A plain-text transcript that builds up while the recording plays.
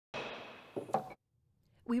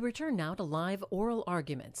We return now to live oral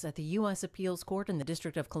arguments at the U.S. Appeals Court in the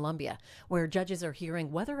District of Columbia, where judges are hearing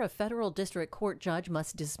whether a federal district court judge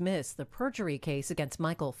must dismiss the perjury case against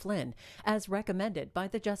Michael Flynn, as recommended by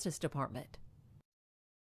the Justice Department.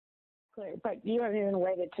 Clear, but you haven't even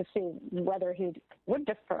waited to see whether he would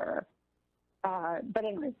defer. But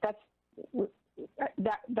anyway, that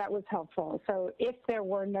was helpful. So if there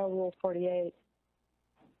were no Rule 48,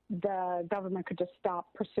 the government could just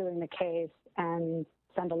stop pursuing the case and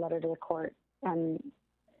send a letter to the court, and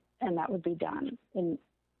that would be done. In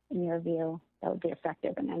your view, that would be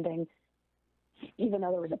effective in ending, even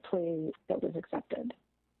though there was a plea that was accepted.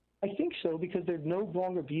 I think so, because there'd no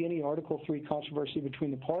longer be any Article III controversy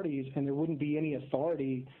between the parties, and there wouldn't be any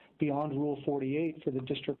authority beyond Rule 48 for the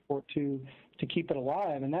district court to keep it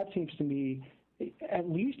alive. And that seems to me at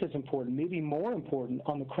least as important, maybe more important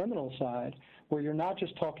on the criminal side, where you're not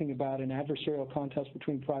just talking about an adversarial contest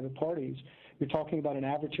between private parties. You're talking about an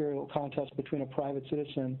adversarial contest between a private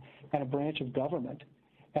citizen and a branch of government.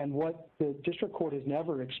 And what the district court has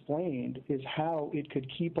never explained is how it could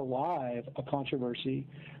keep alive a controversy,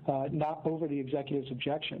 not over the executive's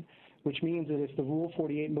objection, which means that if the Rule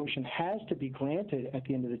 48 motion has to be granted at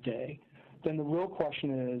the end of the day, then the real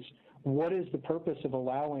question is, what is the purpose of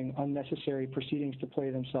allowing unnecessary proceedings to play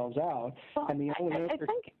themselves out? Well, and the only answer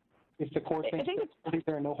is the court thinks that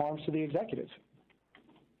there are no harms to the executive.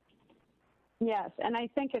 Yes, and I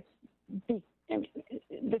think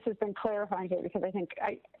this has been clarifying here, because I think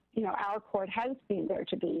our court has seen there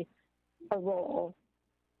to be a role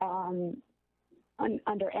under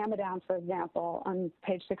Amadown, for example, on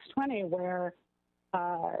page 620, where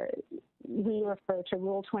we refer to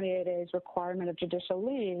Rule 28A's requirement of judicial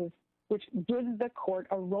leave, which gives the court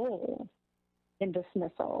a role in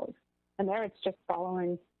dismissals. And there it's just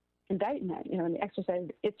following indictment. In the exercise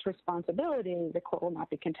of its responsibility, the court will not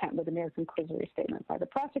be content with a mere conclusory statement by the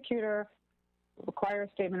prosecutor, require a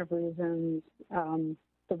statement of reasons,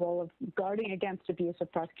 the role of guarding against abuse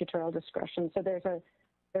of prosecutorial discretion. So there's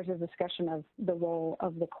a discussion of the role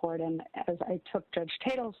of the court. And as I took Judge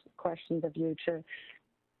Tatel's questions of you to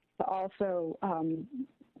also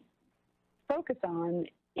focus on,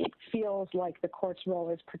 it feels like the court's role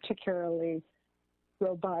is particularly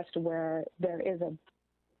robust where there is a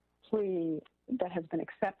plea that has been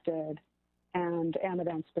accepted, and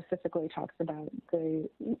Amadown specifically talks about the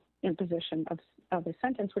imposition of a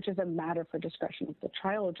sentence, which is a matter for discretion of the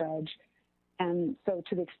trial judge. And so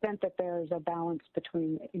to the extent that there is a balance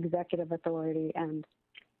between executive authority and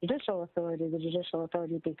judicial authority, the judicial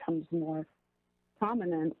authority becomes more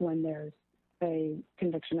prominent when there's a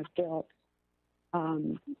conviction of guilt,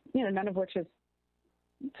 none of which is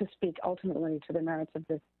to speak ultimately to the merits of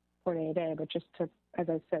this 48A, but just to, as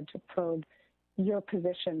I said, to probe your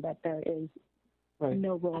position that there is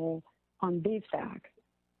no role on these facts.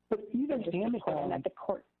 But even Amadown, at the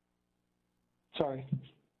court. Sorry.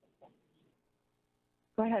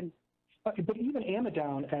 Go ahead. But even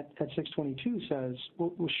Amadown at 622 says,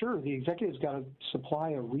 well, sure, the executive's got to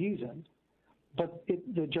supply a reason. But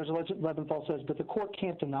the Judge Leventhal says, but the court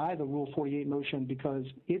can't deny the Rule 48 motion because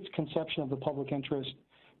its conception of the public interest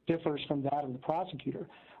differs from that of the prosecutor.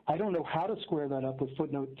 I don't know how to square that up with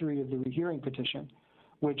footnote 3 of the rehearing petition,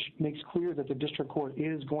 which makes clear that the district court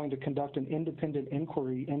is going to conduct an independent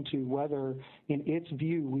inquiry into whether, in its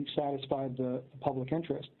view, we've satisfied the public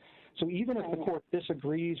interest. So even if the court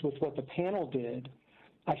disagrees with what the panel did,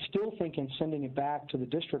 I still think in sending it back to the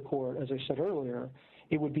district court, as I said earlier,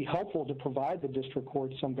 it would be helpful to provide the district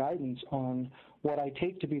court some guidance on what I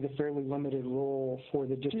take to be the fairly limited role for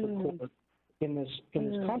the district court in this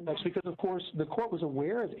context, because of course the court was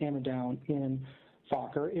aware of Amadown in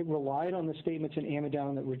Fokker. It relied on the statements in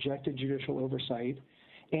Amadown that rejected judicial oversight,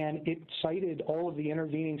 and it cited all of the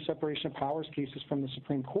intervening separation of powers cases from the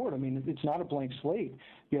Supreme Court. I mean, it's not a blank slate.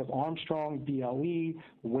 You have Armstrong, BLE,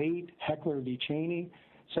 Waite, Heckler v. Cheney.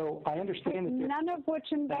 So I understand that none of which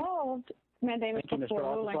involved mandamus before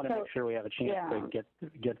ruling. I just want to make sure we have a chance to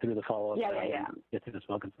get through the follow-up. Get through this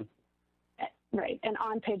Wilkinson. Right, and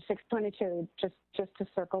on page 622, just to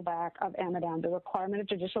circle back of Amadown, the requirement of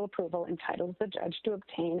judicial approval entitles the judge to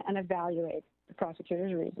obtain and evaluate the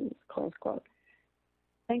prosecutor's reasons, close quote.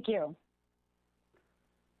 Thank you.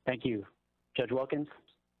 Thank you. Judge Wilkins?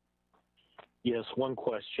 Yes, one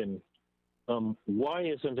question. Why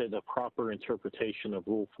isn't it a proper interpretation of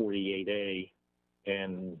Rule 48A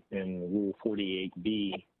and Rule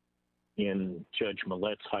 48B in Judge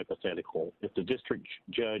Millett's hypothetical? If the district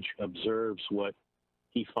judge observes what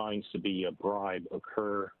he finds to be a bribe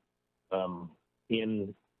occur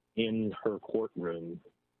in her courtroom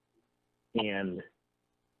and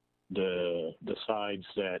decides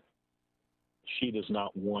that she does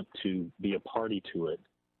not want to be a party to it,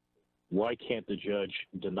 why can't the judge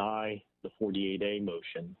deny the 48A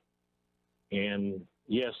motion? And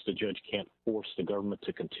yes, the judge can't force the government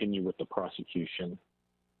to continue with the prosecution,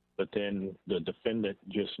 but then the defendant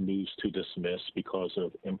just moves to dismiss because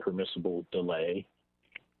of impermissible delay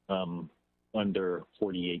under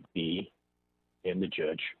 48B, and the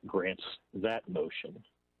judge grants that motion.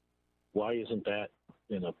 Why isn't that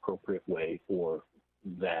an appropriate way for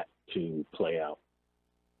that to play out?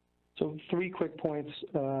 So 3 quick points,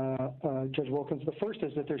 Judge Wilkins. The first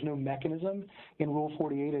is that there's no mechanism in Rule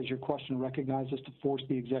 48, as your question recognizes, to force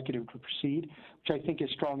the executive to proceed, which I think is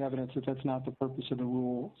strong evidence that that's not the purpose of the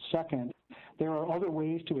rule. Second, there are other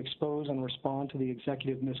ways to expose and respond to the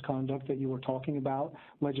executive misconduct that you were talking about: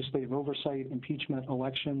 legislative oversight, impeachment,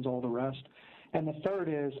 elections, all the rest. And the third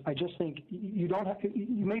is, I just think you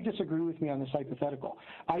may disagree with me on this hypothetical.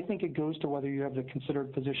 I think it goes to whether you have the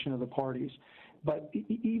considered position of the parties. But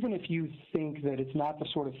even if you think that it's not the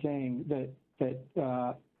sort of thing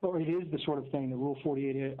or it is the sort of thing that Rule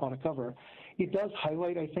 48 ought to cover, it does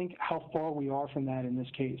highlight, I think, how far we are from that in this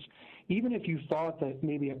case. Even if you thought that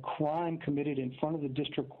maybe a crime committed in front of the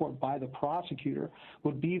district court by the prosecutor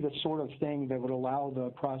would be the sort of thing that would allow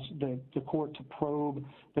the court to probe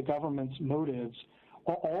the government's motives,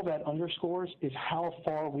 all that underscores is how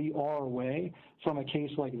far we are away from a case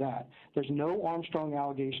like that. There's no Armstrong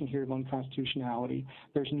allegation here of unconstitutionality.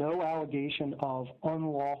 There's no allegation of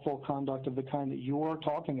unlawful conduct of the kind that you're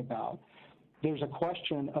talking about. There's a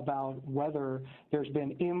question about whether there's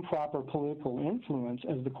been improper political influence,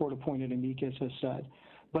 as the court-appointed amicus has said.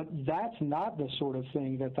 But that's not the sort of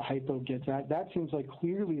thing that the hypo gets at. That seems like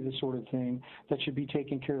clearly the sort of thing that should be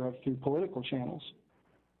taken care of through political channels.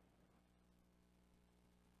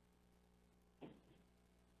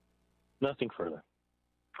 Nothing further.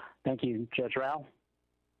 Thank you. Judge Rao?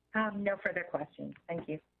 No further questions. Thank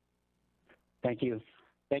you. Thank you.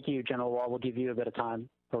 Thank you, General Wall. We'll give you a bit of time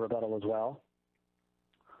for rebuttal as well.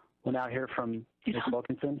 We'll now hear from Ms.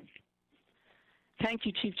 Wilkinson. Thank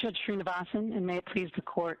you, Chief Judge Srinivasan, and may it please the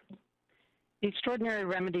court. The extraordinary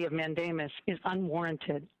remedy of mandamus is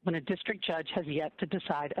unwarranted when a district judge has yet to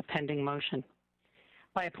decide a pending motion.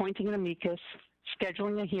 By appointing an amicus,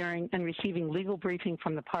 scheduling a hearing, and receiving legal briefing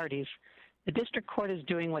from the parties, the district court is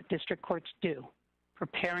doing what district courts do,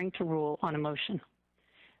 preparing to rule on a motion.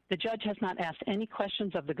 The judge has not asked any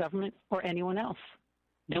questions of the government or anyone else.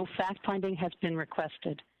 No fact-finding has been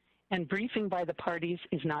requested, and briefing by the parties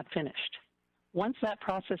is not finished. Once that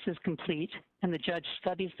process is complete and the judge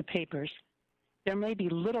studies the papers, there may be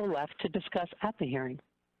little left to discuss at the hearing.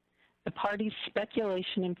 The parties'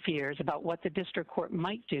 speculation and fears about what the district court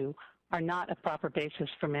might do are not a proper basis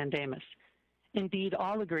for mandamus. Indeed,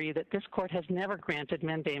 all agree that this court has never granted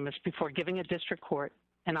mandamus before giving a district court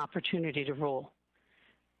an opportunity to rule.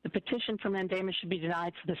 The petition for mandamus should be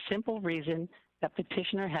denied for the simple reason that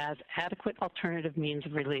petitioner has adequate alternative means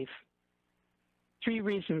of relief. 3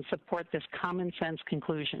 reasons support this common sense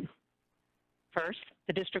conclusion. First,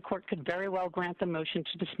 the district court could very well grant the motion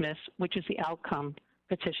to dismiss, which is the outcome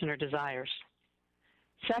petitioner desires.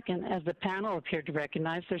 Second, as the panel appeared to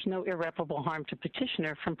recognize, there's no irreparable harm to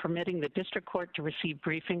petitioner from permitting the district court to receive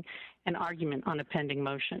briefing and argument on a pending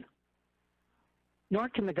motion. Nor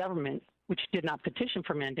can the government, which did not petition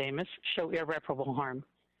for mandamus, show irreparable harm.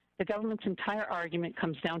 The government's entire argument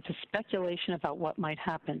comes down to speculation about what might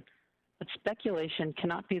happen, but speculation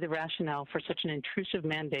cannot be the rationale for such an intrusive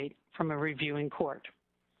mandate from a reviewing court.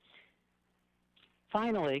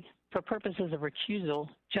 Finally, for purposes of recusal,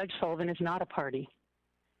 Judge Sullivan is not a party.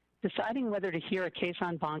 Deciding whether to hear a case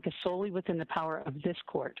en banc is solely within the power of this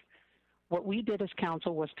court. What we did as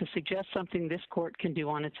counsel was to suggest something this court can do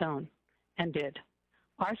on its own, and did.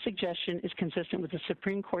 Our suggestion is consistent with the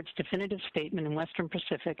Supreme Court's definitive statement in Western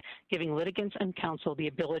Pacific, giving litigants and counsel the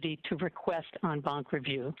ability to request en banc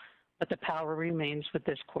review, but the power remains with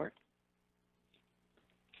this court.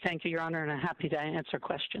 Thank you, Your Honor, and I'm happy to answer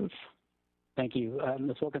questions. Thank you.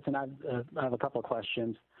 Ms. Wilkinson, I have a couple of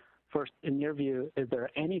questions. First, in your view, is there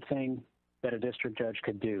anything that a district judge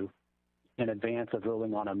could do in advance of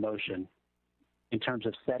ruling on a motion in terms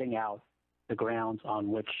of setting out the grounds on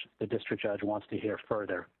which the district judge wants to hear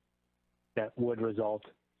further that would result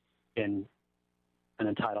in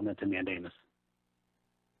an entitlement to mandamus?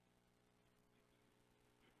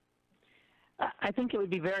 I think it would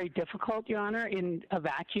be very difficult, Your Honor, in a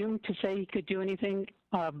vacuum to say he could do anything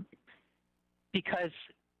because,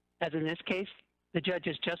 as in this case, the judge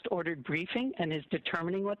has just ordered briefing and is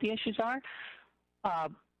determining what the issues are.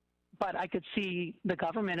 But I could see the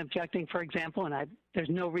government objecting, for example, and there's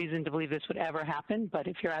no reason to believe this would ever happen, but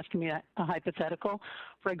if you're asking me a hypothetical,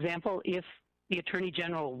 for example, if the Attorney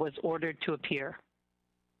General was ordered to appear.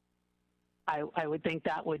 I would think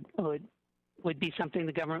that would be something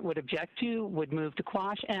the government would object to, would move to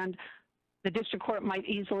quash, and the district court might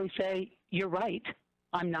easily say, you're right,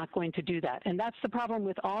 I'm not going to do that. And that's the problem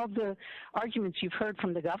with all the arguments you've heard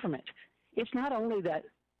from the government. It's not only that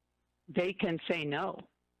they can say no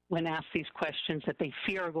when asked these questions that they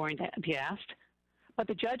fear are going to be asked, but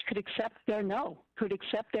the judge could accept their no, could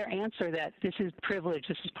accept their answer that this is privilege,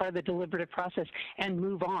 this is part of the deliberative process, and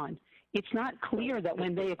move on. It's not clear that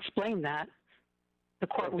when they explain that, the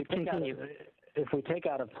court would continue. If we take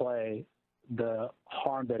out of play the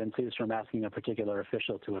harm that ensues from asking a particular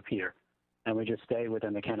official to appear, and we just stay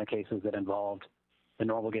within the kind of cases that involved the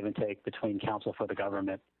normal give and take between counsel for the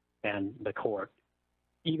government and the court,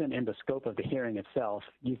 even in the scope of the hearing itself,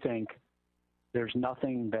 you think there's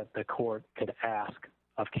nothing that the court could ask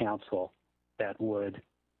of counsel that would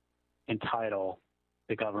entitle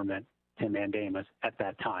the government to mandamus at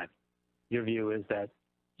that time. Your view is that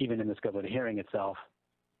even in the scope of the hearing itself,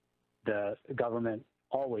 the government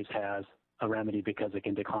always has a remedy because it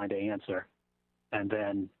can decline to answer. And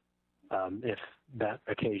then if that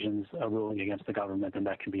occasions a ruling against the government, then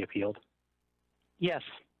that can be appealed? Yes.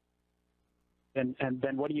 And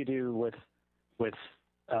then what do you do with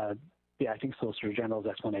the acting Solicitor General's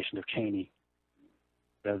explanation of Cheney,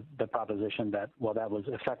 the proposition that, well, that was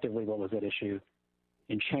effectively what was at issue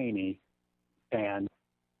in Cheney, and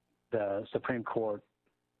the Supreme Court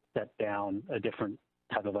set down a different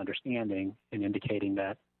type of understanding in indicating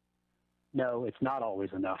that, no, it's not always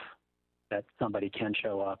enough that somebody can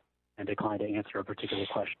show up and decline to answer a particular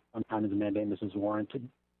question. Sometimes a mandamus is warranted,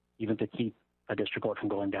 even to keep a district court from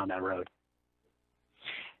going down that road.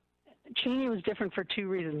 Cheney was different for two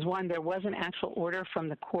reasons. One, there was an actual order from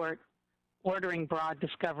the court ordering broad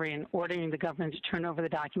discovery and ordering the government to turn over the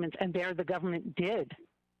documents, and there the government did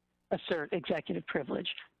assert executive privilege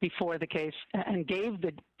before the case and gave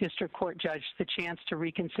the district court judge the chance to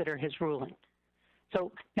reconsider his ruling.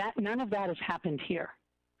 So none of that has happened here.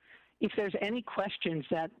 If there's any questions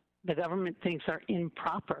that the government thinks are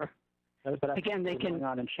improper, but again, they can. Going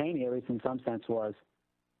on in Cheney, at least in some sense, was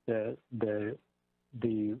the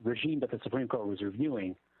regime that the Supreme Court was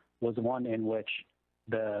reviewing was one in which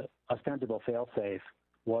the ostensible fail-safe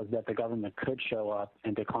was that the government could show up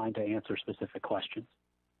and decline to answer specific questions.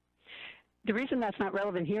 The reason that's not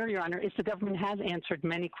relevant here, Your Honor, is the government has answered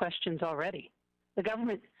many questions already. The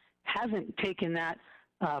government hasn't taken that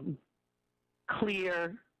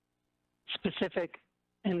clear, specific,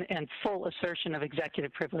 and full assertion of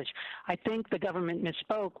executive privilege. I think the government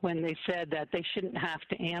misspoke when they said that they shouldn't have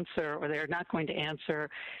to answer, or they're not going to answer,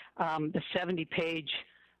 the 70-page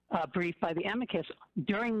brief by the amicus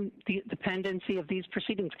during the pendency of these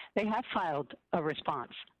proceedings. They have filed a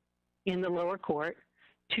response in the lower court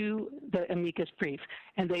to the amicus brief,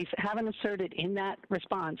 and they haven't asserted in that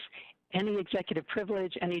response any executive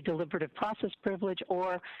privilege, any deliberative process privilege,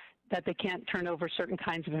 or that they can't turn over certain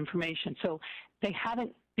kinds of information. So they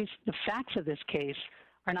haven't, the facts of this case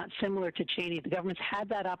are not similar to Cheney. The government's had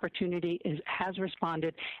that opportunity, has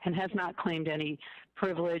responded, and has not claimed any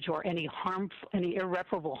privilege or any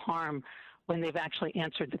irreparable harm when they've actually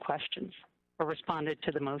answered the questions or responded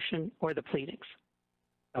to the motion or the pleadings.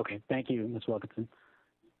 Okay, thank you, Ms. Wilkinson.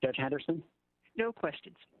 Judge Henderson? No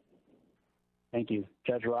questions. Thank you.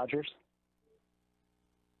 Judge Rogers?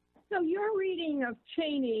 So your reading of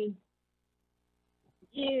Cheney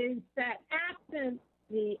is that absent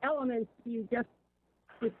the elements you just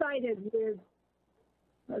recited with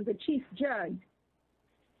the chief judge,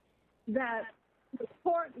 that the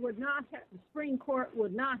court would not have, the Supreme Court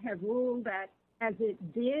would not have ruled that as it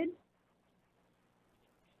did.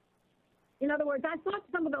 In other words, I thought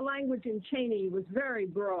some of the language in Cheney was very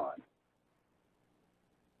broad.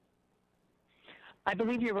 I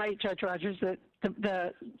believe you're right, Judge Rogers, that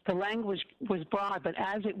the language was broad, but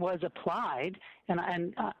as it was applied,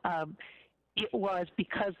 and it was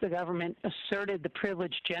because the government asserted the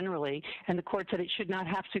privilege generally, and the court said it should not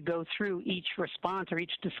have to go through each response or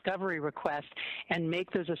each discovery request and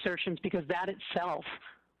make those assertions, because that itself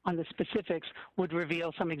on the specifics would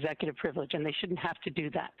reveal some executive privilege, and they shouldn't have to do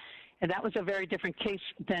that. And that was a very different case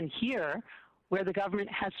than here, where the government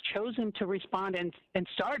has chosen to respond and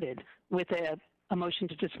started with a motion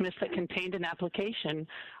to dismiss that contained an application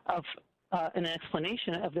of an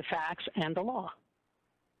explanation of the facts and the law.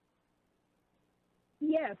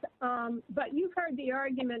 Yes, but you've heard the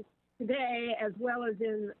argument today, as well as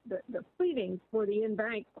in the pleadings for the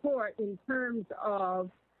in-bank court, in terms of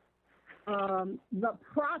the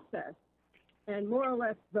process and more or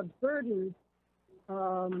less the burden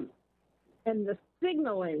and the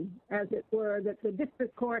signaling, as it were, that the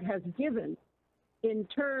district court has given in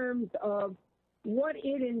terms of what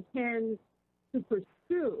it intends to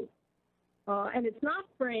pursue. And it's not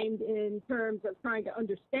framed in terms of trying to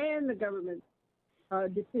understand the government's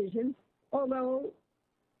decision, although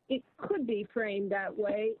it could be framed that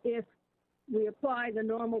way if we apply the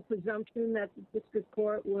normal presumption that the district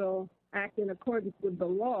court will act in accordance with the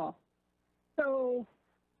law. So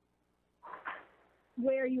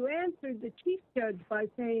where you answered the chief judge by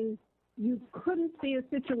saying you couldn't see a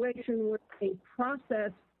situation where a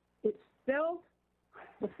process itself,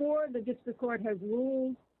 before the district court has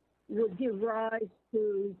ruled, would give rise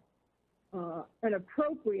to an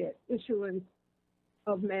appropriate issuance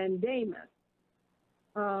of mandamus.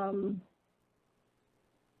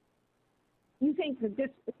 You think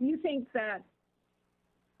that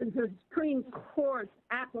the Supreme Court's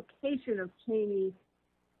application of Cheney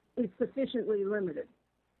is sufficiently limited?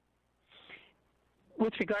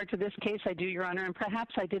 With regard to this case, I do, Your Honor, and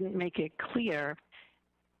perhaps I didn't make it clear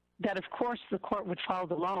that, of course, the court would follow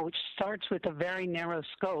the law, which starts with a very narrow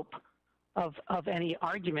scope of any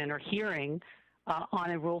argument or hearing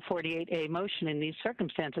on a Rule 48A motion in these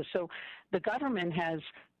circumstances. So the government has,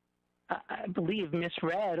 I believe,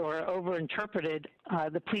 misread or overinterpreted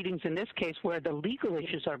the pleadings in this case where the legal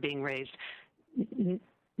issues are being raised.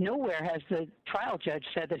 Nowhere has the trial judge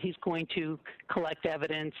said that he's going to collect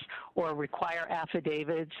evidence or require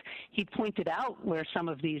affidavits. He pointed out where some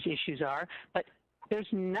of these issues are, but there's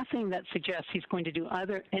nothing that suggests he's going to do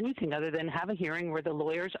anything other than have a hearing where the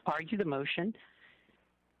lawyers argue the motion.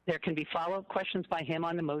 There can be follow-up questions by him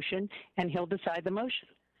on the motion, and he'll decide the motion.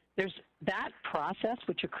 There's that process,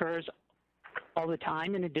 which occurs all the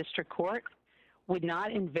time in a district court, would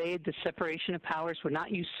not invade the separation of powers, would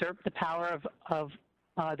not usurp the power of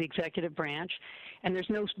the executive branch, and there's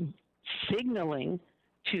no signaling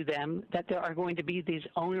to them that there are going to be these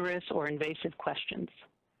onerous or invasive questions.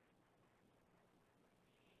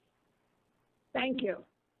 Thank you.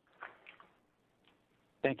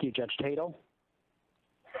 Thank you, Judge Tatel.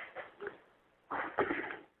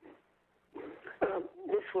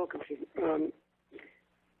 Ms. Wilkinson,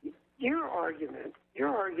 your argument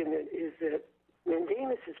is that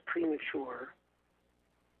mandamus is premature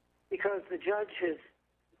because the judge has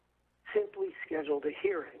simply scheduled a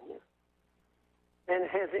hearing and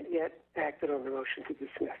hasn't yet acted on the motion to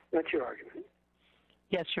dismiss. That's your argument.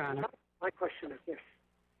 Yes, Your Honor. My question is this.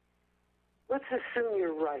 Let's assume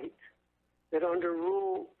you're right, that under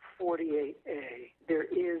Rule 48A, there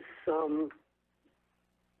is some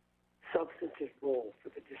substantive role for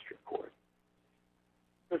the district court.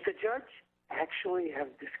 Does the judge actually have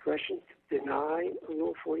discretion to deny a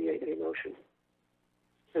Rule 48A motion?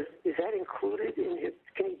 Is that included in it?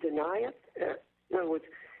 Can he deny it? In other words,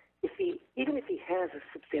 even if he has a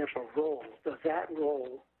substantial role, does that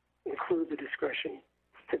role include the discretion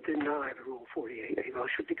to deny the Rule 48A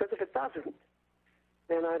motion? Because if it doesn't,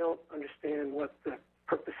 then I don't understand what the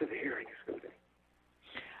purpose of the hearing is going to be.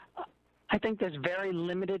 I think there's very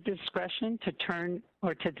limited discretion to turn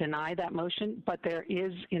or to deny that motion, but there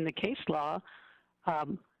is in the case law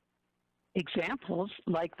examples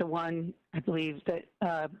like the one, I believe, that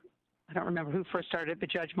I don't remember who first started it, but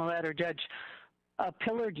Judge Millett or Judge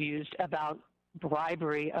Pillard used about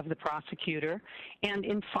bribery of the prosecutor. And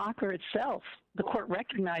in Fokker itself, the court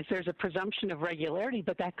recognized there's a presumption of regularity,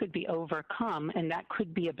 but that could be overcome, and that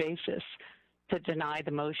could be a basis to deny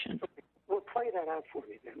the motion. Well, play that out for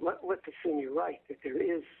me then. Let's assume you're right, that there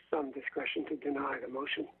is some discretion to deny the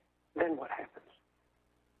motion. Then what happens?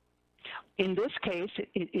 In this case,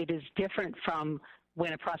 it is different from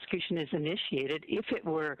when a prosecution is initiated. If it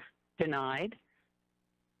were denied,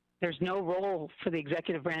 there's no role for the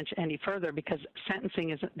executive branch any further because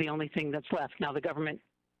sentencing isn't the only thing that's left. Now, the government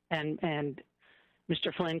and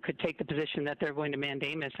Mr. Flynn could take the position that they're going to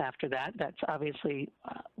mandamus after that. That's obviously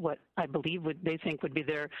what I believe they think would be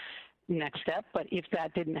their next step. But if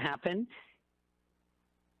that didn't happen,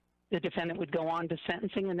 the defendant would go on to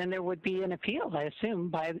sentencing, and then there would be an appeal, I assume,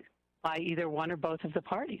 by either one or both of the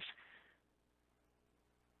parties.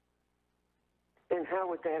 And how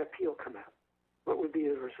would that appeal come out? What would be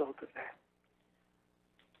the result of that?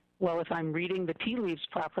 Well, if I'm reading the tea leaves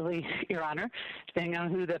properly, Your Honor, depending on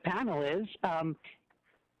who the panel is,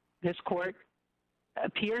 this court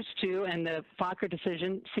appears to, and the Fokker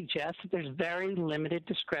decision suggests that there's very limited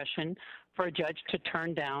discretion for a judge to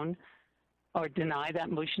turn down or deny that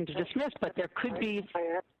motion to dismiss, but there could be...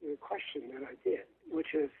 I asked you a question that I did,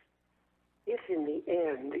 which is, if in the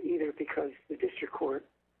end, either because the district court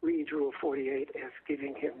reads Rule 48 as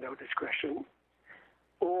giving him no discretion,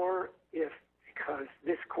 or if because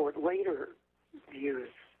this court later views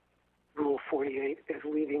Rule 48 as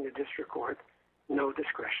leaving the district court no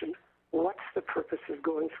discretion, what's the purpose of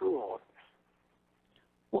going through all of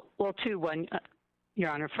this? Well, one, Your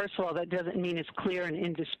Honor. First of all, that doesn't mean it's clear and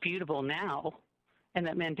indisputable now, and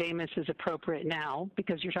that mandamus is appropriate now,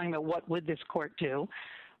 because you're talking about what would this court do.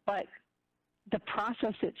 But the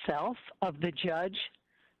process itself of the judge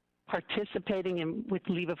participating in with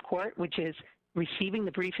leave of court, which is receiving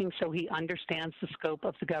the briefing so he understands the scope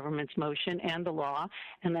of the government's motion and the law,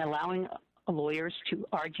 and allowing lawyers to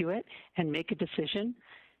argue it and make a decision,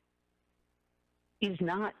 is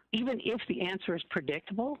not, even if the answer is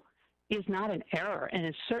predictable, is not an error, and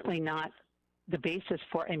is certainly not the basis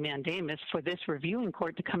for a mandamus for this reviewing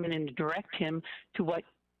court to come in and direct him to what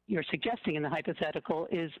you're suggesting in the hypothetical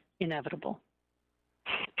is inevitable.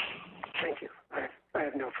 Thank you. I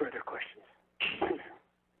have no further questions.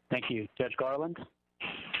 Thank you. Judge Garland?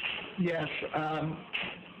 Yes.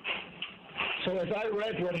 So as I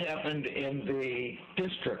read what happened in the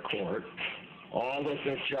district court, all that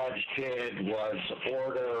the judge did was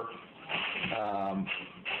order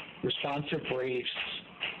responsive briefs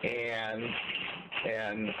and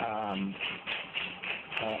an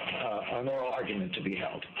oral argument to be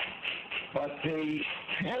held. But the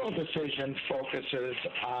panel decision focuses,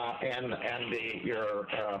 your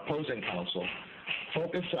opposing counsel,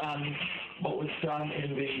 focus on what was done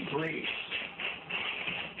in the briefs.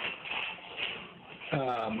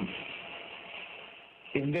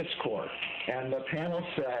 In this court. And the panel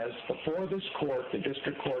says, before this court, the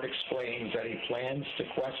district court explains that he plans to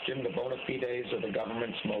question the bona fides of the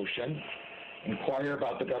government's motion, inquire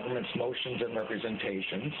about the government's motions and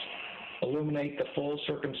representations, illuminate the full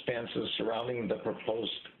circumstances surrounding the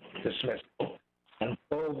proposed dismissal, and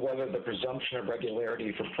probe whether the presumption of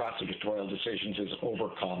regularity for prosecutorial decisions is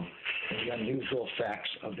overcome in the unusual facts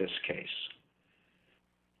of this case.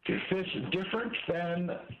 Is this different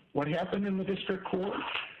than what happened in the district court?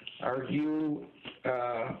 Are you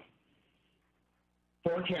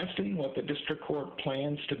forecasting what the district court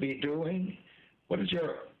plans to be doing? What is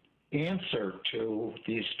your answer to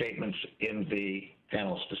these statements in the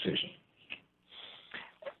panel's decision?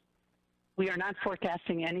 We are not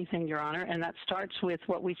forecasting anything, Your Honor, and that starts with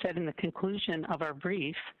what we said in the conclusion of our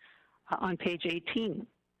brief on page 18.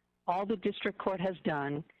 All the district court has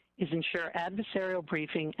done is ensure adversarial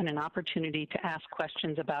briefing and an opportunity to ask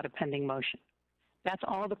questions about a pending motion. That's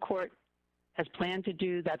all the court has planned to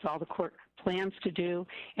do. That's all the court plans to do.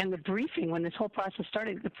 And the briefing, when this whole process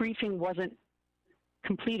started, the briefing wasn't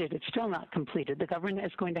completed. It's still not completed. The government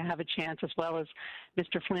is going to have a chance, as well as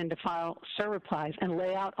Mr. Flynn, to file surreplies and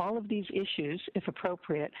lay out all of these issues, if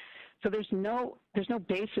appropriate. So there's no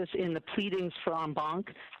basis in the pleadings for en banc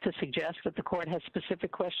to suggest that the court has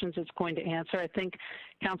specific questions it's going to answer. I think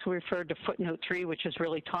counsel referred to footnote 3, which is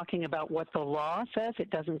really talking about what the law says. It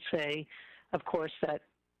doesn't say, of course, that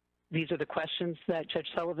these are the questions that Judge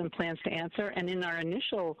Sullivan plans to answer. And in our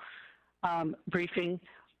initial briefing,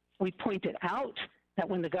 we pointed out that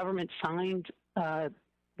when the government signed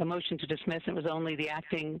the motion to dismiss, it was only the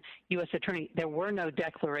acting U.S. attorney. There were no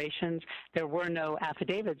declarations. There were no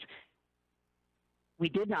affidavits. We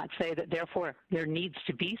did not say that, therefore, there needs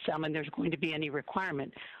to be some and there's going to be any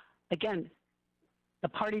requirement. Again, the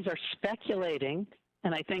parties are speculating,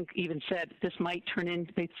 and I think even said this might turn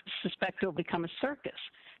into, they suspect it will become a circus.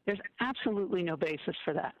 There's absolutely no basis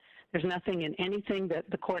for that. There's nothing in anything that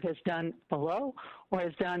the court has done below or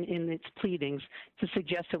has done in its pleadings to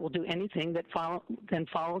suggest it will do anything that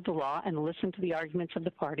follow the law and listen to the arguments of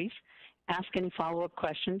the parties, ask any follow-up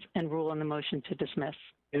questions, and rule on the motion to dismiss.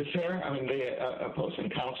 Is there, I mean, the opposing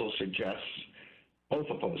counsel suggests, both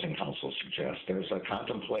opposing counsels suggest there's a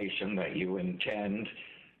contemplation that you intend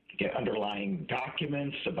to get underlying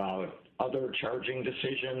documents about other charging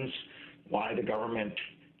decisions, why the government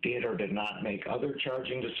did or did not make other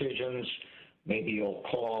charging decisions. Maybe you'll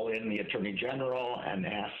call in the Attorney General and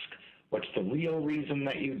ask, what's the real reason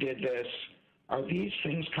that you did this? Are these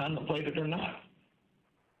things contemplated or not?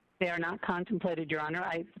 They are not contemplated, Your Honor.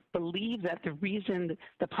 I believe that the reason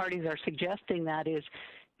the parties are suggesting that is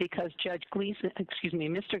because Judge Gleason,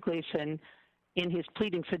 Mr. Gleason, in his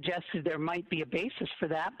pleading suggested there might be a basis for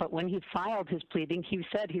that, but when he filed his pleading, he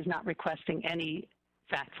said he's not requesting any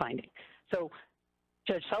fact-finding. So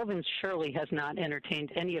Judge Sullivan surely has not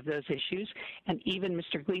entertained any of those issues, and even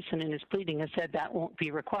Mr. Gleason in his pleading has said that won't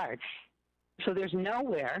be required. So there's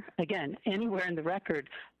nowhere, again, anywhere in the record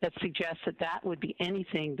that suggests that that would be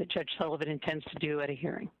anything that Judge Sullivan intends to do at a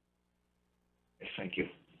hearing. Thank you.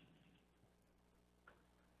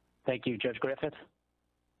 Thank you. Judge Griffith?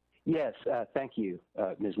 Yes, thank you,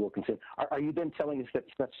 Ms. Wilkinson. Are you then telling us that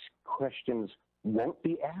such questions won't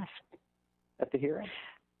be asked at the hearing?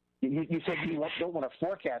 You said you don't want to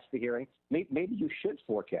forecast the hearing. Maybe you should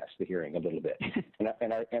forecast the hearing a little bit.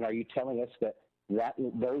 and are you telling us that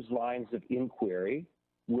those lines of inquiry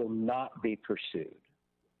will not be pursued?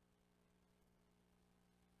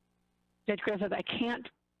 Judge Griffith, I can't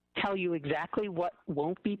tell you exactly what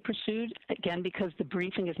won't be pursued, again, because the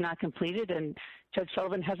briefing is not completed and Judge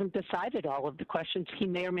Sullivan hasn't decided all of the questions he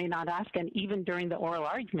may or may not ask, and even during the oral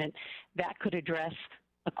argument, that could address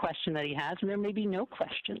a question that he has, and there may be no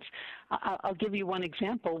questions. I'll give you one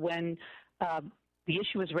example. When the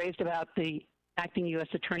issue was raised about the acting U.S.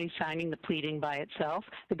 attorney signing the pleading by itself,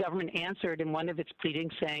 the government answered in one of its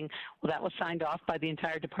pleadings saying, well, that was signed off by the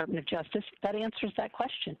entire Department of Justice. That answers that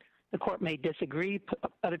question. The court may disagree,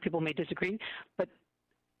 other people may disagree, but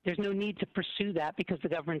there's no need to pursue that because the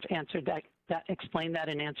government's answered that explained that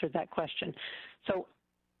and answered that question. So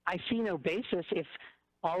I see no basis if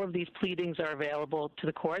all of these pleadings are available to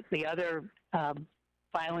the court, the other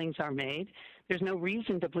filings are made. There's no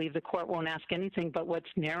reason to believe the court won't ask anything but what's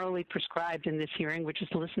narrowly prescribed in this hearing, which is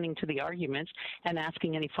listening to the arguments and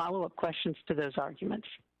asking any follow-up questions to those arguments.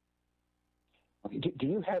 Do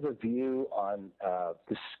you have a view on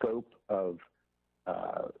the scope of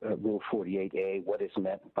Rule 48A, what is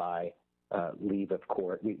meant by leave of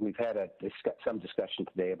court? We've had some discussion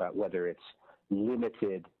today about whether it's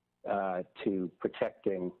limited to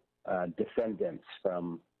protecting defendants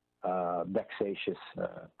from vexatious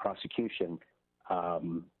prosecution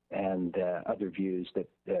and other views that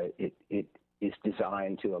it is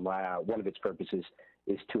designed to allow, one of its purposes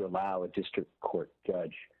is to allow a district court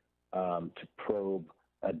judge to probe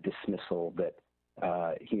a dismissal that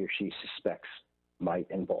he or she suspects might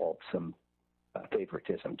involve some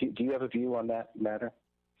favoritism. Do you have a view on that matter?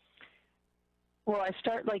 Well, I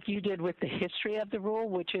start like you did with the history of the rule,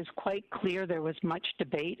 which is quite clear. There was much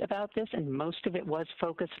debate about this, and most of it was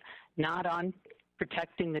focused not on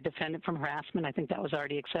protecting the defendant from harassment. I think that was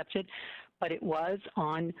already accepted, but it was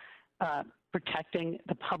on protecting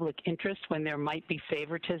the public interest when there might be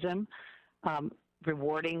favoritism,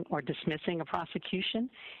 rewarding or dismissing a prosecution.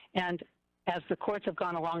 And as the courts have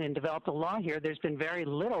gone along and developed a law here, there's been very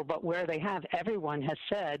little, but where they have, everyone has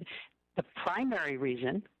said the primary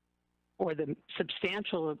reason or the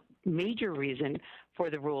substantial major reason for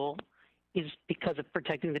the rule is because of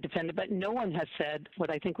protecting the defendant. But no one has said,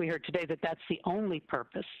 what I think we heard today, that that's the only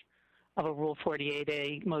purpose of a Rule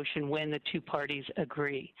 48A motion when the two parties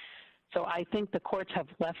agree. So I think the courts have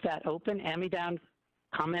left that open. Amidon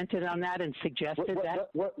commented on that and suggested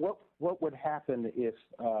what would happen if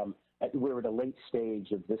we're at a late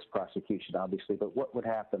stage of this prosecution, obviously, but what would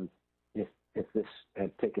happen if this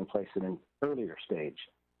had taken place in an earlier stage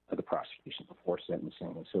of the prosecution before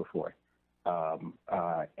sentencing and so forth,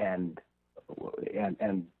 and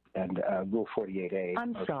Rule 48A.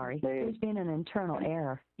 I'm sorry. There's been an internal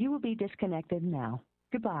error. You will be disconnected now.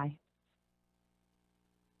 Goodbye.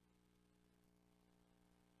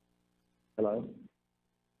 Hello?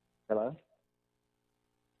 Hello?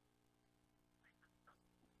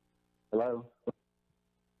 Hello?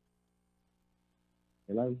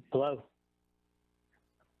 Hello? Hello?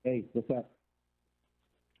 Hey, what's up?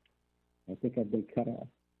 I think I've been cut off.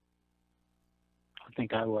 I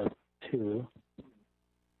think I was too.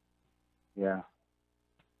 Yeah.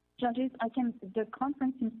 Judges, the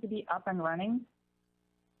conference seems to be up and running.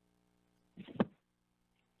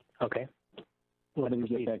 Okay. Let me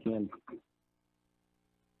get back in.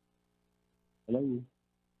 Hello?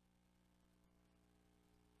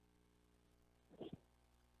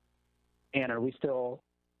 Ann, are we still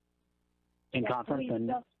in conference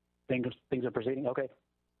and things are proceeding? Okay.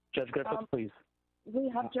 Judge Griffith, please. We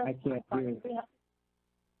have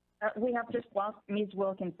just lost Ms.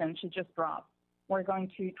 Wilkinson. She just dropped. We're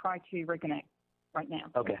going to try to reconnect right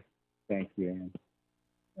now. Okay. Thank you, Ann.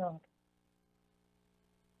 Oh.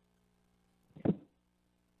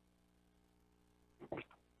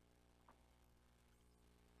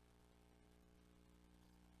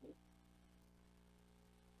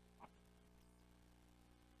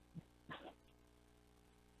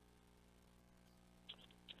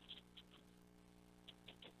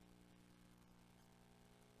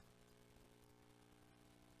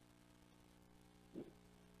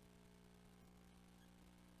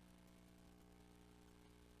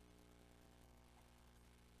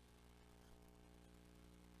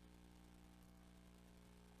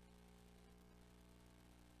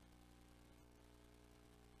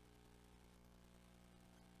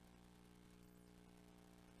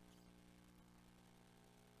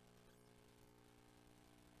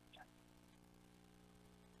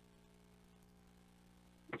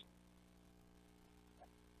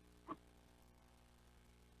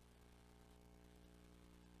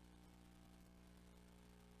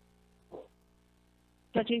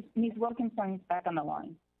 Judge, Ms. Wilkinson is back on the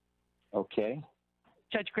line. Okay.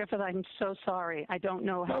 Judge Griffith, I'm so sorry. I don't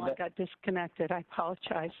know how I got disconnected. I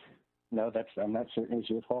apologize. No, I'm not certain it's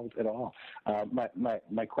your fault at all.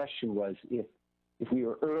 My question was, if we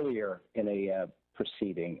were earlier in a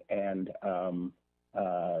proceeding and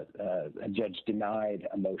a judge denied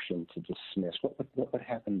a motion to dismiss, what would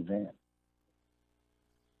happen then?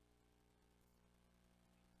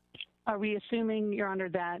 Are we assuming, Your Honor,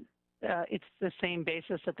 that it's the same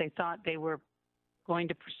basis that they thought they were going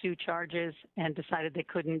to pursue charges and decided they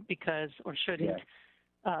couldn't because or shouldn't?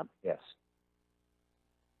 Yes. Yes.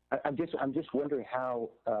 I'm just wondering how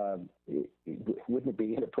wouldn't it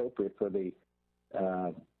be inappropriate for the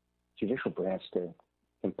judicial branch to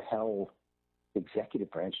compel the executive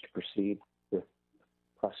branch to proceed with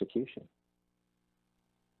prosecution?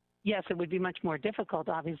 Yes, it would be much more difficult.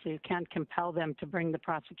 Obviously, you can't compel them to bring the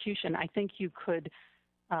prosecution. I think you could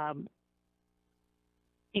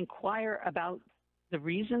inquire about the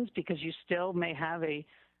reasons because you still may have a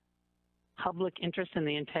public interest in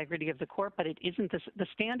the integrity of the court, but it isn't the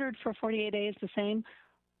standard for 48A is the same,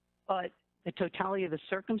 but the totality of the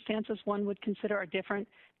circumstances one would consider are different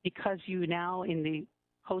because you now in the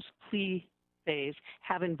post-plea phase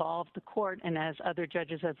have involved the court, and as other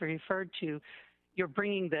judges have referred to, you're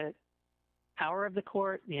bringing the power of the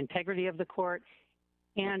court, the integrity of the court,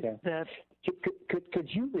 and the... Could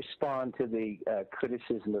you respond to the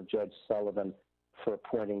criticism of Judge Sullivan for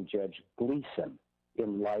appointing Judge Gleeson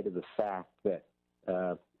in light of the fact that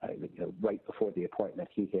right before the appointment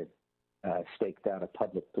he had staked out a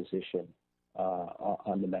public position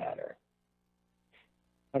on the matter?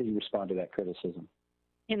 How do you respond to that criticism?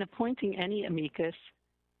 In appointing any amicus,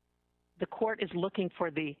 the court is looking for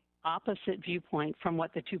the opposite viewpoint from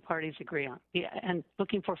what the two parties agree on and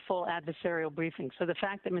looking for full adversarial briefing. So the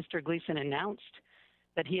fact that Mr. Gleeson announced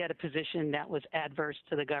that he had a position that was adverse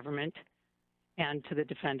to the government and to the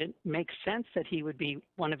defendant makes sense that he would be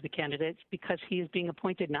one of the candidates because he is being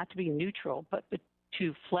appointed not to be neutral, but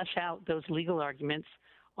to flesh out those legal arguments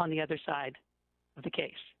on the other side of the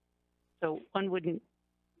case. So one wouldn't,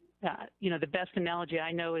 the best analogy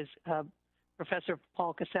I know is Professor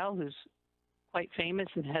Paul Cassell, who's quite famous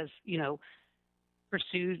and has,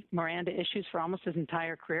 pursued Miranda issues for almost his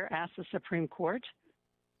entire career, asked the Supreme Court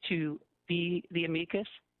to be the amicus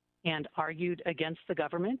and argued against the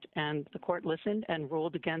government, and the court listened and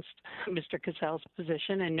ruled against Mr. Cassell's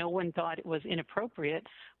position, and no one thought it was inappropriate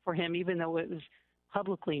for him, even though it was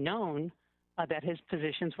publicly known that his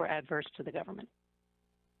positions were adverse to the government.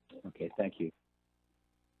 Okay, thank you.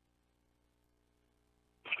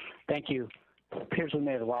 Thank you. It appears we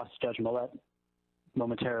may have lost Judge Millett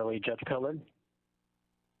momentarily. Judge Pillard?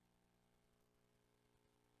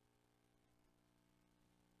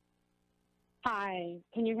 Hi,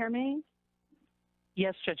 can you hear me?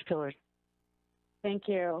 Yes, Judge Pillard. Thank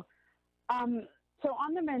you. So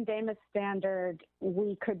on the mandamus standard,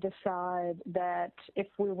 we could decide that if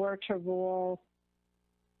we were to rule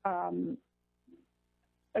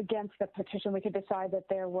against the petition, we could decide that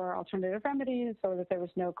there were alternative remedies or that there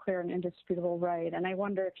was no clear and indisputable right. And I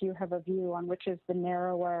wonder if you have a view on which is the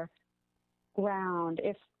narrower ground.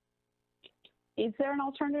 Is there an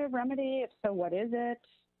alternative remedy? If so, what is it?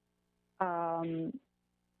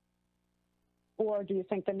 Or do you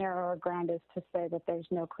think the narrower ground is to say that there's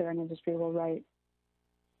no clear and indisputable right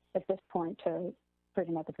at this point to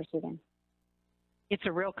freedom of the proceeding? It's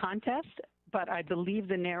a real contest, but I believe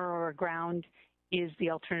the narrower ground is the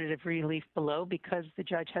alternative relief below because the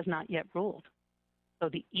judge has not yet ruled. So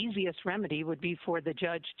the easiest remedy would be for the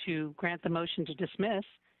judge to grant the motion to dismiss,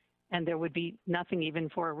 and there would be nothing even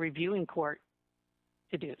for a reviewing court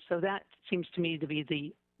to do. So that seems to me to be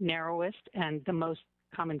the narrowest and the most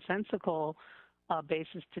commonsensical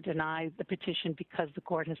basis to deny the petition because the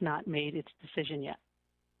court has not made its decision yet.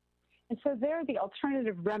 And so there, the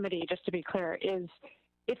alternative remedy, just to be clear, is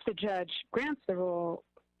if the judge grants the Rule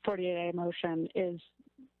 48A motion, is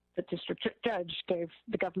the district judge gave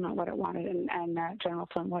the government what it wanted and General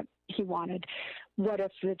Flynn what he wanted. What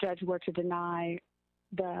if the judge were to deny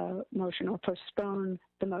the motion or postpone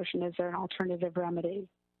the motion? Is there an alternative remedy?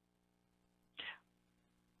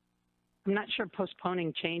 I'm not sure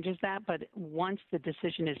postponing changes that, but once the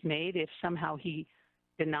decision is made, if somehow he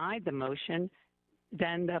denied the motion,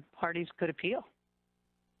 then the parties could appeal.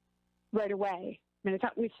 Right away. I mean,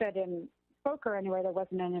 we said in Foker, anyway, there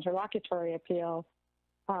wasn't an interlocutory appeal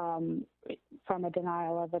from a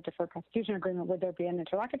denial of a deferred prosecution agreement. Would there be an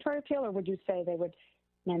interlocutory appeal, or would you say they would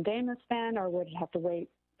mandamus then, or would it have to wait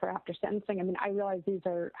for after sentencing? I mean, I realize these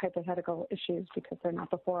are hypothetical issues because they're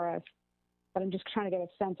not before us, but I'm just trying to get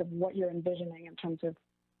a sense of what you're envisioning in terms of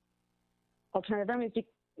alternative remedies.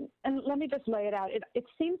 And let me just lay it out. It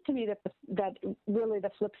seems to me that really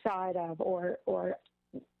the flip side of, or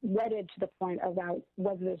wedded to the point about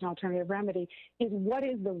whether there's an alternative remedy, is what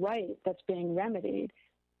is the right that's being remedied.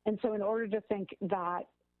 And so in order to think that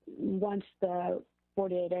once the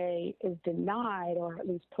 48A is denied or at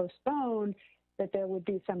least postponed, that there would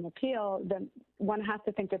be some appeal, then one has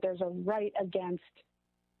to think that there's a right against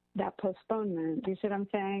that postponement. Do you see what I'm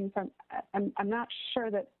saying? So I'm not sure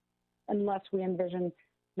that unless we envision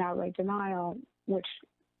an outright denial, which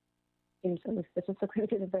seems statistically to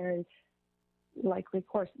be the very likely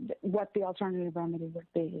course, what the alternative remedy would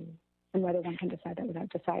be and whether one can decide that without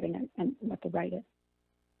deciding it and what the right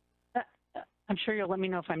is. I'm sure you'll let me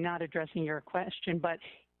know if I'm not addressing your question, but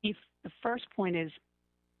if the first point is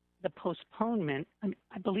the postponement,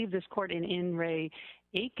 I believe this court in re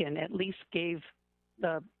Aiken at least gave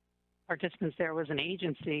the participants, there was an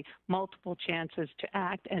agency, multiple chances to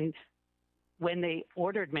act, and when they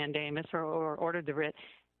ordered mandamus or ordered the writ,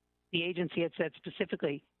 the agency had said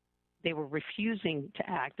specifically they were refusing to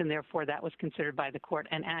act, and therefore that was considered by the court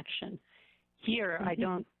an action. Here, I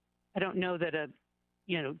don't know that a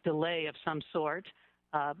delay of some sort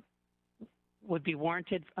would be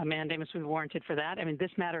warranted. A mandamus would be warranted for that. I mean,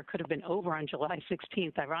 this matter could have been over on July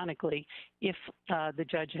 16th, ironically, if the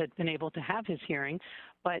judge had been able to have his hearing.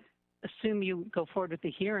 But assume you go forward with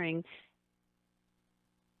the hearing,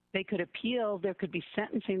 they could appeal. There could be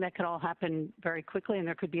sentencing that could all happen very quickly, and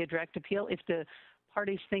there could be a direct appeal. If the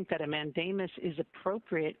parties think that a mandamus is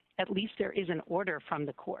appropriate, at least there is an order from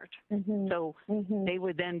the court. So they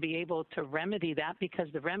would then be able to remedy that, because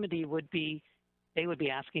the remedy would be, they would be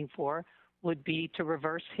asking for, would be to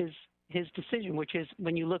reverse his decision, which is,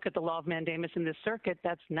 when you look at the law of mandamus in this circuit,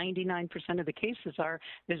 that's 99% of the cases are,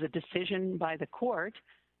 there's a decision by the court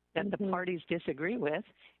that the parties disagree with,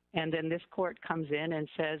 and then this court comes in and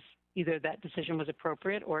says either that decision was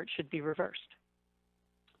appropriate or it should be reversed.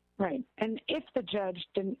 Right. And if the judge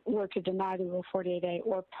were to deny the Rule 48A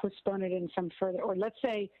or postpone it in some further, or let's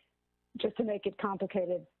say, just to make it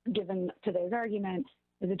complicated, given today's argument,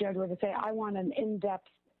 if the judge were to say, I want an in-depth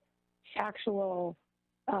actual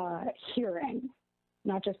hearing,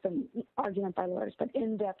 not just an argument by lawyers, but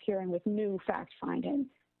in-depth hearing with new fact-finding,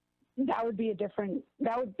 that would be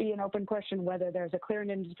an open question whether there's a clear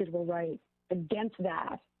and indisputable right against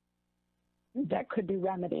that could be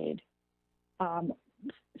remedied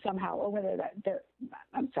somehow, or whether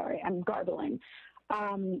I'm sorry, I'm garbling,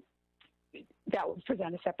 that would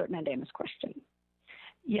present a separate mandamus question.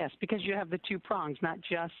 Yes, because you have the two prongs, not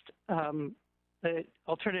just the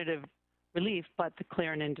alternative relief, but the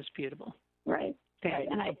clear and indisputable. Right. Right.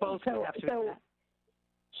 And both have to be met.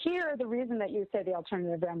 Here, the reason that you say the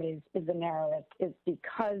alternative remedies is the narrowest is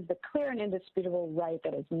because the clear and indisputable right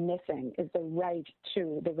that is missing is the right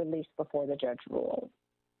to the release before the judge rules.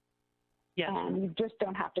 Yes. And you just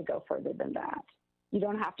don't have to go further than that. You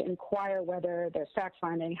don't have to inquire whether there's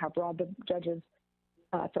fact-finding, how broad the judge's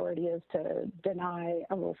authority is to deny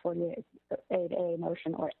a Rule 48A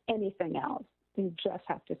motion or anything else. You just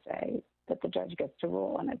have to say that the judge gets to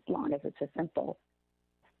rule, and as long as it's a simple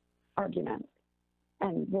argument.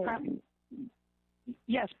 And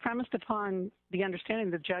yes, premised upon the understanding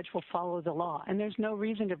the judge will follow the law. And there's no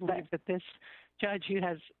reason to believe that this judge, who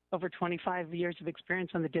has over 25 years of experience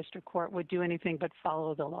on the district court, would do anything but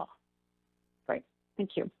follow the law. Right.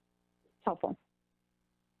 Thank you. It's helpful.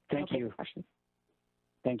 Thank you.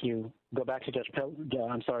 Thank you. Go back to Judge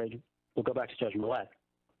I'm sorry. We'll go back to Judge Millett.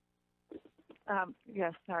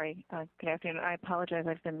 Yes, sorry. Good afternoon. I apologize.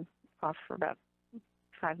 I've been off for about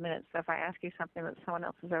 5 minutes. So if I ask you something that someone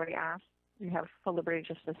else has already asked, you have full liberty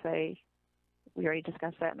just to say, we already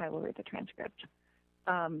discussed that, and I will read the transcript.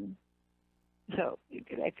 So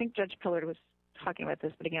I think Judge Pillard was talking about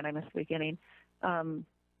this, but again, I missed the beginning.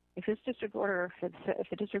 If this district order had said, if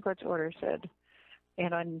the district court's order said,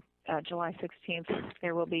 and on July 16th,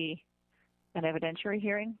 there will be an evidentiary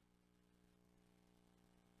hearing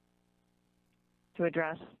to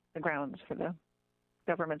address the grounds for the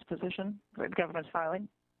government's position, or the government's filing,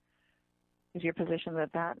 is your position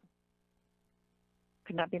that that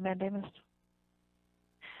could not be mandamus?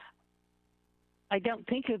 I don't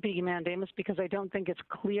think it would be mandamus because I don't think it's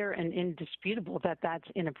clear and indisputable that that's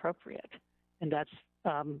inappropriate, and that's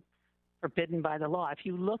forbidden by the law. If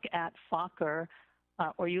you look at Fokker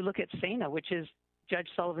or you look at Sena, which is Judge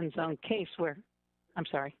Sullivan's own case where, I'm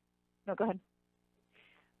sorry. No, go ahead.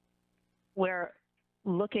 Where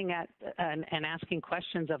looking at and asking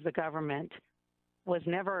questions of the government was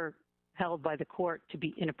never held by the court to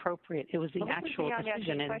be inappropriate. It was the actual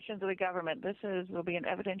decision. Asking questions of the government. This will be an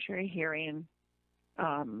evidentiary hearing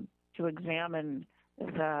to examine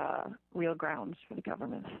the real grounds for the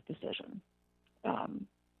government's decision.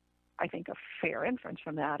 I think a fair inference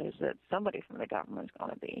from that is that somebody from the government is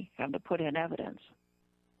going to be having to put in evidence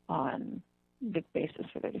on the basis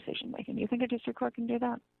for their decision making. Do you think a district court can do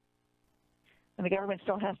that? And the government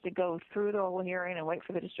still has to go through the whole hearing and wait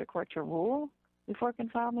for the district court to rule before it can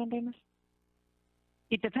file mandamus?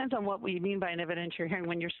 It depends on what we mean by an evidentiary hearing.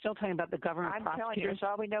 When you're still talking about the government I'm telling you, prosecutors, that's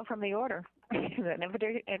all we know from the order. An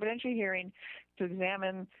evidentiary hearing to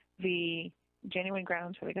examine the genuine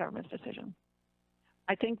grounds for the government's decision.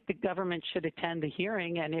 I think the government should attend the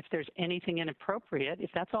hearing, and if there's anything inappropriate, if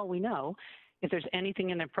that's all we know, if there's anything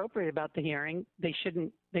inappropriate about the hearing, they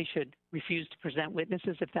should refuse to present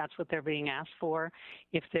witnesses if that's what they're being asked for.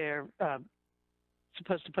 If they're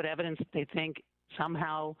supposed to put evidence that they think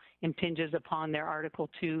somehow impinges upon their Article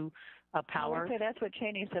 2 power. I would say that's what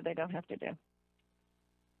Cheney said they don't have to do.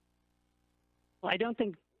 Well, I don't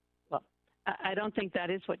think that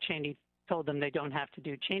is what Cheney told them they don't have to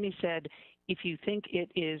do. Cheney said, if you think it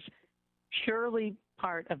is surely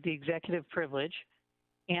part of the executive privilege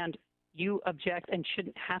and you object and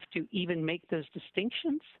shouldn't have to even make those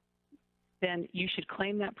distinctions, then you should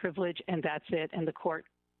claim that privilege and that's it, and the court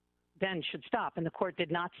then should stop. And the court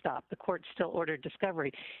did not stop. The court still ordered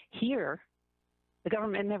discovery. Here, the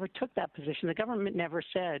government never took that position. The government never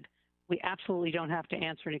said, we absolutely don't have to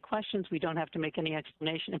answer any questions. We don't have to make any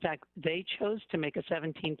explanation. In fact, they chose to make a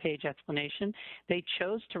 17-page explanation. They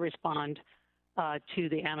chose to respond to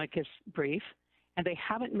the amicus brief, and they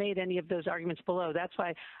haven't made any of those arguments below. That's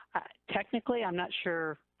why, technically, I'm not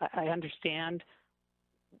sure I understand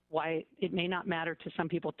why it may not matter to some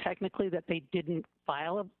people technically that they didn't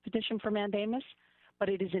file a petition for mandamus, but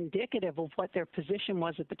it is indicative of what their position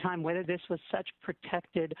was at the time, whether this was such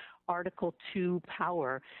protected Article 2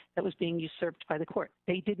 power that was being usurped by the court.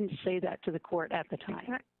 They didn't say that to the court at the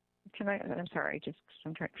time. I'm sorry, just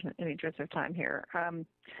I'm trying in the interest of time here.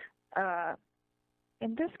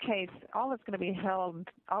 In this case, all that's going to be held,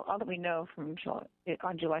 all that we know from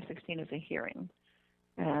on July 16 is a hearing.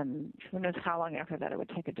 And who knows how long after that it would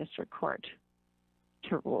take a district court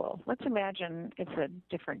to rule. Let's imagine it's a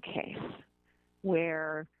different case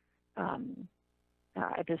where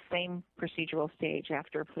at the same procedural stage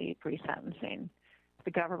after plea pre-sentencing,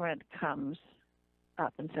 the government comes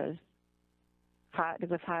up and says,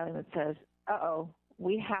 there's a filing that says,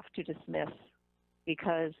 we have to dismiss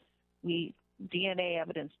because DNA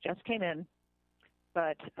evidence just came in,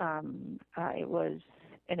 but it was,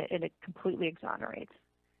 and it completely exonerates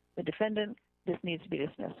the defendant. This needs to be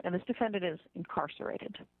dismissed. And this defendant is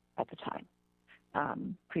incarcerated at the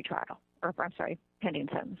time, pre-trial, or I'm sorry, pending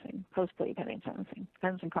sentencing, post-plea pending sentencing.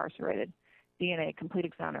 Defendant's incarcerated, DNA, complete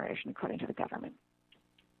exoneration according to the government.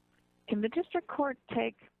 Can the district court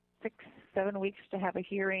take 6-7 weeks to have a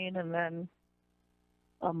hearing and then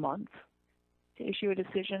a month to issue a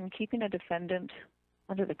decision, keeping a defendant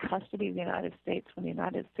under the custody of the United States when the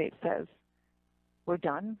United States says, we're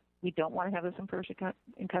done, we don't want to have this person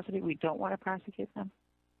in custody, we don't want to prosecute them?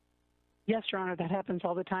 Yes, Your Honor, that happens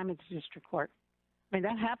all the time at the district court. I mean,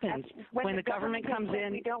 that happens when the government comes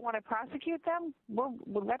in. We don't want to prosecute them, we'll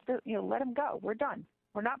let them go. We're done.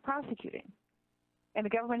 We're not prosecuting. And the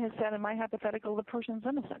government has said, in my hypothetical, the person's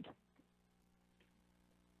innocent.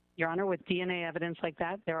 Your Honor, with DNA evidence like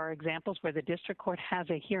that, there are examples where the district court has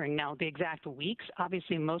a hearing. Now, the exact weeks,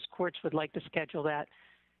 obviously most courts would like to schedule that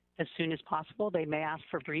as soon as possible. They may ask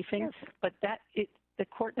for briefings, yes, but the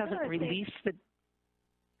court doesn't release the...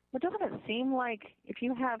 But doesn't it seem like if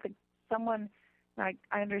you have someone, I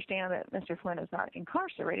understand that Mr. Flynn is not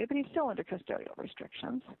incarcerated, but he's still under custodial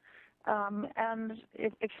restrictions. And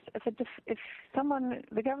if someone,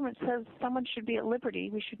 the government says someone should be at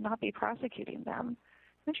liberty, we should not be prosecuting them,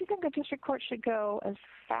 don't you think the district court should go as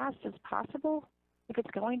fast as possible if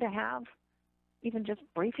it's going to have even just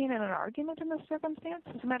briefing and an argument in this circumstance?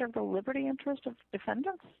 It's a matter of the liberty interest of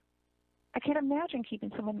defendants. I can't imagine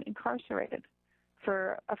keeping someone incarcerated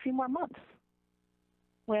for a few more months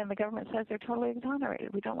when the government says they're totally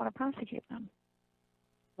exonerated. We don't want to prosecute them.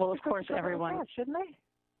 Well, of course, everyone... Shouldn't they?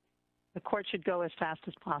 The court should go as fast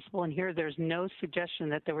as possible, and here there's no suggestion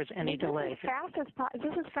that there was any delay. Is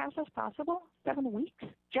this as fast as possible? 7 weeks?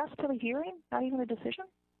 Just to the hearing? Not even a decision?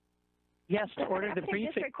 Yes, to order the briefing.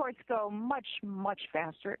 District courts go much, much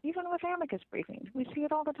faster, even with amicus briefings. We see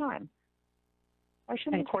it all the time.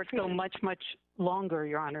 And courts go much, much longer,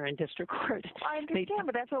 Your Honor, in district court. I understand,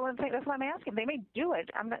 but that's what I'm asking. They may do it.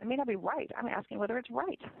 It may not be right. I'm asking whether it's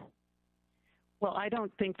right. Well, I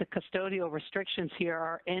don't think the custodial restrictions here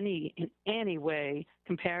are in any way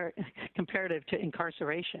comparative to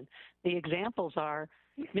incarceration. The examples are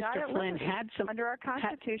Mr. Flynn had some... Under our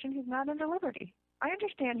Constitution, he's not under liberty. I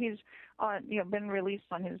understand he's been released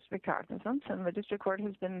on his recognizance, and the district court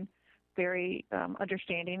has been very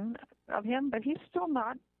understanding of him, but he's still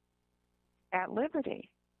not at liberty.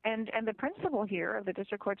 And the principle here of the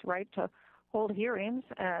district court's right to hold hearings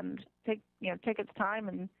and take its time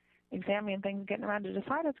and examine things, getting around to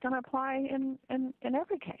decide, it's going to apply in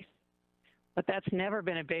every case. But that's never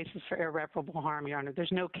been a basis for irreparable harm, Your Honor.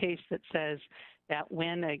 There's no case that says that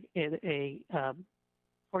when a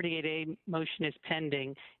 48A motion is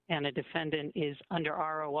pending and a defendant is under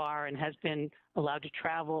ROR and has been allowed to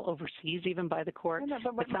travel overseas even by the court,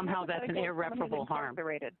 but somehow that's an irreparable harm.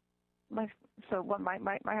 My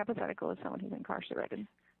hypothetical is someone who's incarcerated.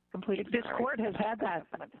 This court has had that.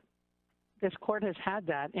 This court has had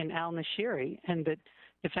that in al-Nashiri, and the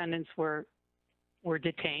defendants were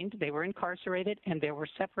detained, they were incarcerated, and there were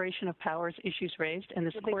separation of powers issues raised, and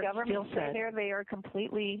this court still said they're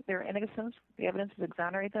innocent, the evidence has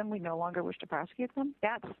exonerated them, we no longer wish to prosecute them.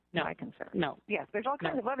 That's my concern. No. Yes, there's all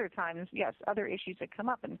kinds of other times, yes, other issues that come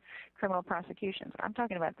up in criminal prosecutions. I'm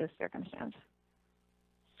talking about this circumstance.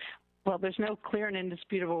 Well, there's no clear and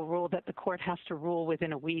indisputable rule that the court has to rule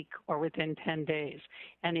within a week or within 10 days,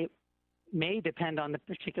 and it may depend on the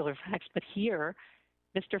particular facts, but here,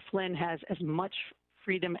 Mr. Flynn has as much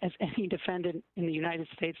freedom as any defendant in the United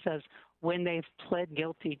States does when they've pled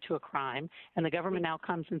guilty to a crime, and the government now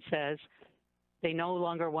comes and says they no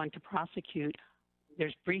longer want to prosecute.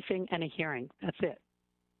 There's briefing and a hearing. That's it.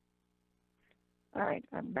 All right,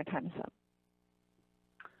 my time is up.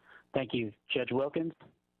 Thank you. Judge Wilkins?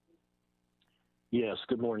 Yes,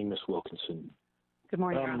 good morning, Ms. Wilkinson. Good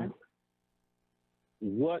morning, Your Honor.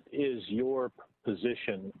 What is your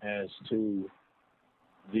position as to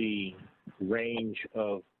the range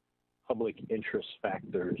of public interest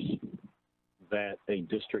factors that a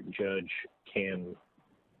district judge can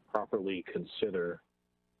properly consider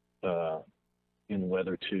in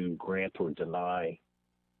whether to grant or deny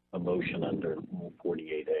a motion under Rule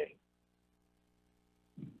 48A?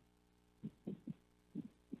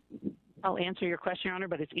 I'll answer your question, Your Honor,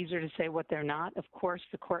 but it's easier to say what they're not. Of course,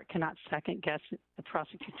 the court cannot second-guess the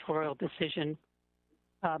prosecutorial decision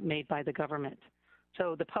made by the government.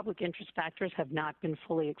 So the public interest factors have not been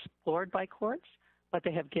fully explored by courts, but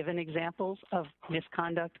they have given examples of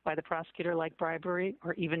misconduct by the prosecutor, like bribery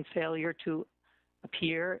or even failure to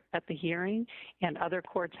appear at the hearing. And other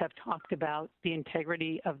courts have talked about the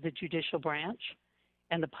integrity of the judicial branch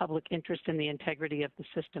and the public interest in the integrity of the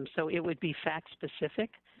system. So it would be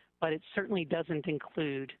fact-specific, but it certainly doesn't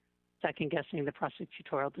include second-guessing the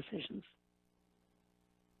prosecutorial decisions.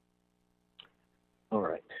 All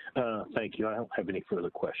right. Thank you. I don't have any further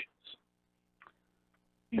questions.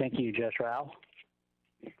 Thank you, Judge Rao.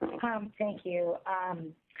 Thank you.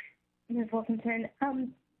 Ms. Wilkinson,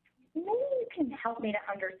 maybe you can help me to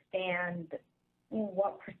understand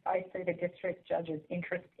what precisely the district judge's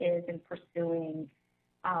interest is in pursuing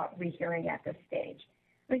rehearing at this stage.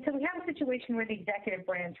 I mean, so we have a situation where the executive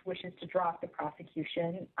branch wishes to drop the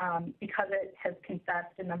prosecution because it has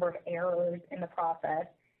confessed a number of errors in the process.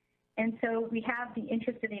 And so we have the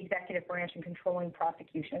interest of the executive branch in controlling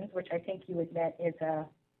prosecutions, which I think you admit is a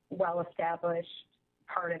well-established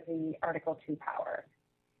part of the Article 2 power.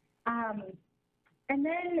 And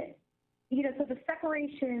then, so the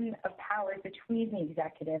separation of powers between the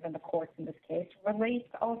executive and the courts in this case relates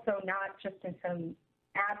also not just in some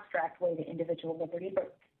abstract way to individual liberty,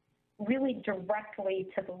 but really directly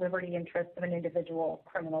to the liberty interests of an individual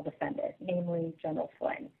criminal defendant, namely General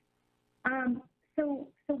Flynn. So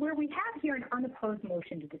where we have here an unopposed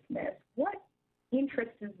motion to dismiss, what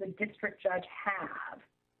interest does the district judge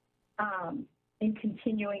have in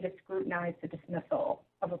continuing to scrutinize the dismissal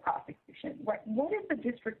of a prosecution? What is the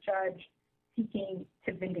district judge seeking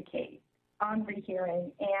to vindicate on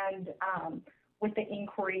rehearing and with the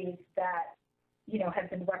inquiries that have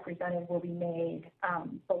been represented will be made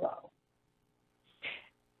below?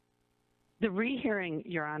 The rehearing,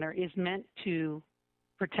 Your Honor, is meant to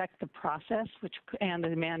protect the process and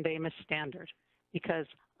the mandamus standard, because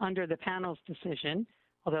under the panel's decision,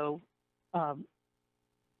 although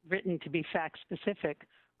written to be fact-specific,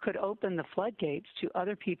 could open the floodgates to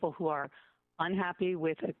other people who are unhappy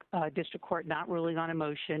with a district court not ruling on a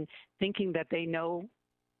motion, thinking that they know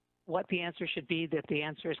what the answer should be, that the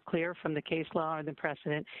answer is clear from the case law or the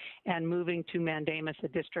precedent, and moving to mandamus a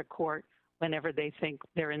district court whenever they think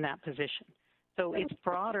they're in that position. So it's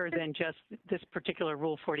broader than just this particular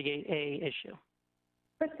Rule 48A issue.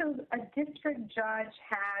 But so a district judge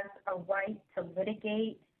has a right to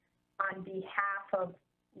litigate on behalf of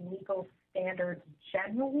legal standards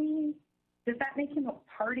generally? Does that make him a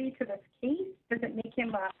party to this case? Does it make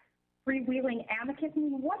him a freewheeling amicus? I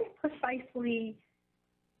mean, what precisely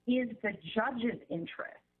is the judge's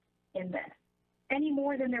interest in this, any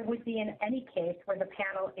more than there would be in any case where the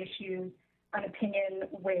panel issues an opinion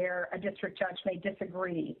where a district judge may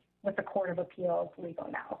disagree with the Court of Appeals legal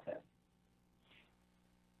analysis?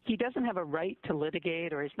 He doesn't have a right to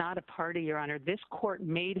litigate or is not a party, Your Honor. This court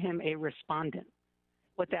made him a respondent.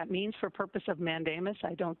 What that means for purpose of mandamus,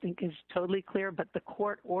 I don't think is totally clear, but the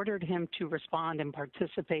court ordered him to respond and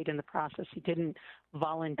participate in the process. He didn't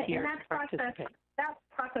volunteer to participate. That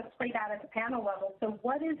process played out at the panel level. So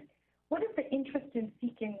what is the interest in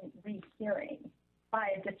seeking rehearing by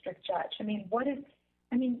a district judge?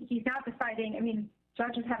 He's not deciding,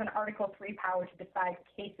 judges have an Article III power to decide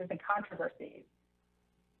cases and controversies.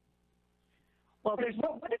 Well,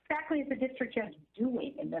 what exactly is the district judge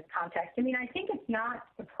doing in this context? I think it's not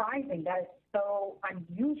surprising that it's so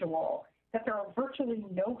unusual that there are virtually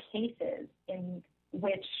no cases in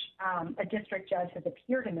which a district judge has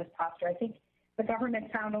appeared in this posture. I think the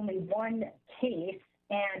government found only one case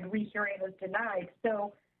and rehearing was denied.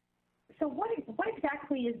 So what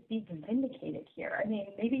exactly is being vindicated here?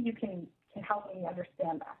 Maybe you can help me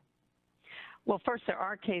understand that. Well, first, there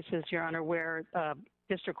are cases, Your Honor, where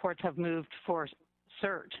district courts have moved for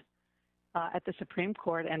cert at the Supreme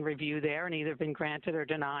Court and review there and either been granted or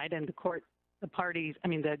denied, and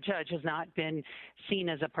the judge has not been seen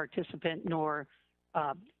as a participant nor,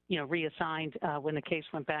 reassigned when the case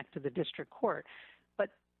went back to the district court. But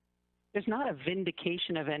there's not a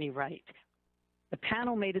vindication of any right. The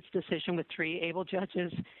panel made its decision with 3 able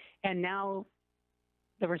judges, and now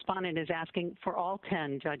the respondent is asking for all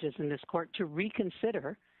 10 judges in this court to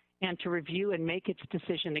reconsider and to review and make its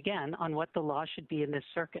decision again on what the law should be in this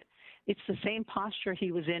circuit. It's the same posture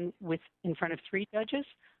he was in front of 3 judges.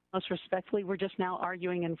 Most respectfully, we're just now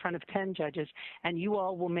arguing in front of 10 judges, and you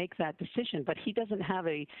all will make that decision. But he doesn't have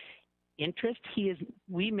a interest.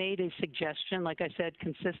 We made a suggestion, like I said,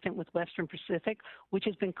 consistent with Western Pacific, which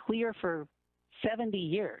has been clear for 70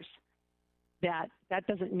 years, that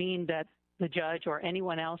doesn't mean that the judge or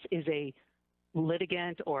anyone else is a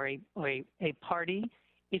litigant or a party.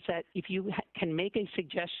 It's that if you can make a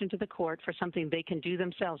suggestion to the court for something they can do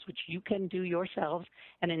themselves, which you can do yourselves,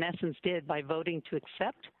 and in essence did by voting to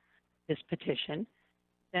accept this petition,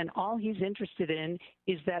 then all he's interested in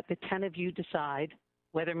is that the 10 of you decide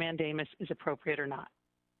whether mandamus is appropriate or not.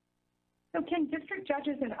 So can district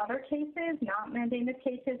judges in other cases, not mandamus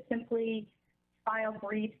cases, simply file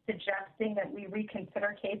briefs suggesting that we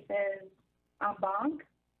reconsider cases en banc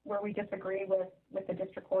where we disagree with the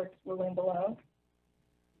district court's ruling below?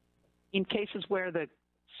 In cases where the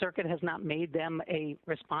circuit has not made them a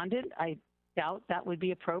respondent, I doubt that would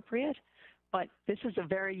be appropriate. But this is a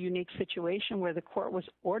very unique situation where the court was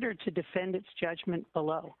ordered to defend its judgment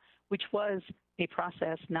below, which was a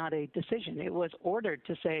process, not a decision. It was ordered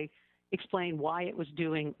to explain why it was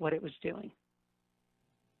doing what it was doing.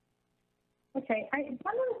 Okay.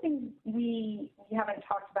 One of the things we haven't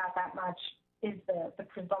talked about that much is the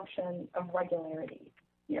presumption of regularity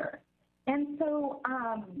here. And so,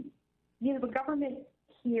 the government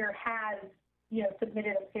here has,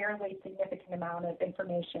 submitted a fairly significant amount of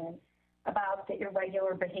information about the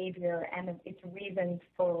irregular behavior and its reasons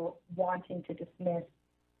for wanting to dismiss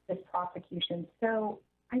this prosecution. So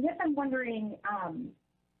I guess I'm wondering, how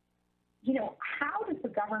does the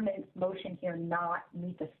government's motion here not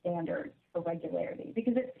meet the standards for regularity?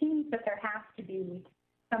 Because it seems that there has to be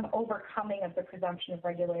some overcoming of the presumption of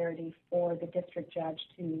regularity for the district judge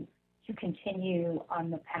to continue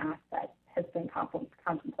on the path that has been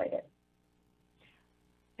contemplated.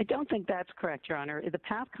 I don't think that's correct, Your Honor. The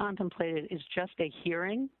path contemplated is just a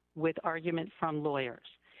hearing with argument from lawyers.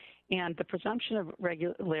 And the presumption of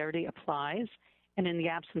regularity applies, and in the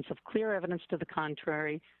absence of clear evidence to the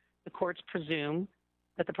contrary, the courts presume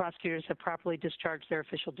that the prosecutors have properly discharged their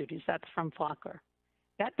official duties. That's from Faulkner.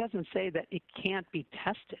 That doesn't say that it can't be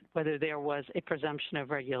tested whether there was a presumption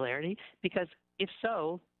of regularity, because if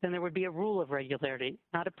so, then there would be a rule of regularity,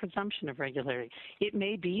 not a presumption of regularity. It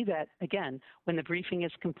may be that, again, when the briefing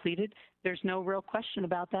is completed, there's no real question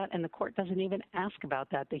about that, and the court doesn't even ask about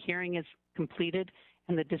that. The hearing is completed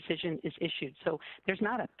and the decision is issued. So there's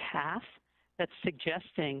not a path that's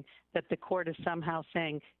suggesting that the court is somehow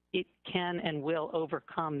saying it can and will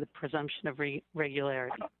overcome the presumption of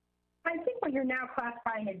regularity. I think what you're now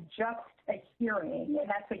classifying as just a hearing, and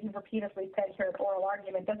that's what you've repeatedly said here at oral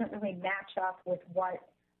argument, doesn't really match up with what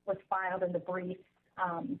was filed in the brief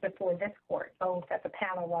before this court, both at the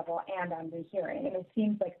panel level and on rehearing. And it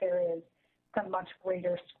seems like there is some much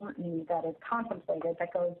greater scrutiny that is contemplated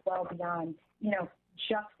that goes well beyond,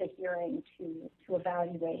 just a hearing to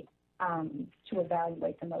evaluate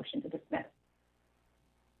the motion to dismiss.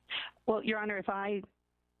 Well, Your Honor, if I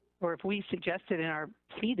or if we suggested in our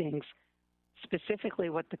pleadings specifically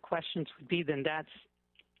what the questions would be, then that's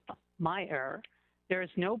my error. There is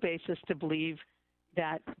no basis to believe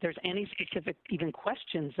that there's any specific even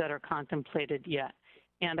questions that are contemplated yet.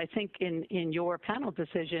 And I think in your panel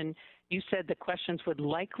decision, you said the questions would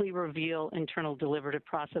likely reveal internal deliberative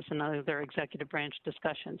process and other executive branch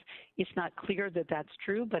discussions. It's not clear that that's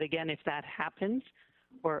true, but again, if that happens,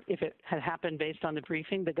 or if it had happened based on the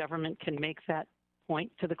briefing, the government can make that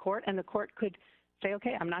point to the court, and the court could say,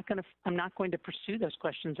 okay, I'm not going to pursue those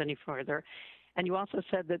questions any further. And you also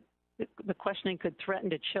said that the questioning could threaten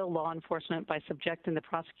to chill law enforcement by subjecting the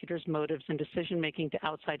prosecutor's motives and decision-making to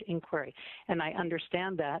outside inquiry. And I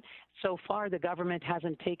understand that. So far, the government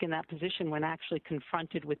hasn't taken that position when actually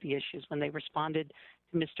confronted with the issues, when they responded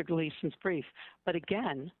to Mr. Gleason's brief. But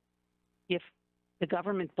again, if the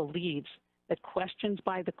government believes that questions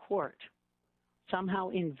by the court somehow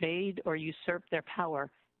invade or usurp their power,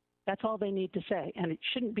 that's all they need to say. And it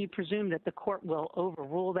shouldn't be presumed that the court will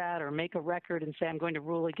overrule that or make a record and say, I'm going to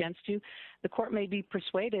rule against you. The court may be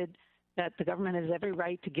persuaded that the government has every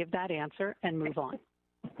right to give that answer and move on.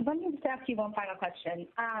 Let me just ask you one final question.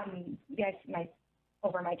 Yes,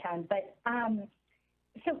 over my time, but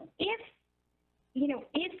so if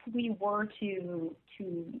we were to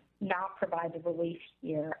not provide the relief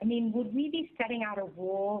here, I mean, would we be setting out a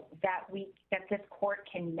rule that this court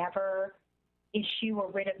can never issue a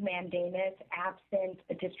writ of mandamus absent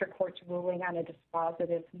a district court's ruling on a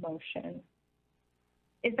dispositive motion?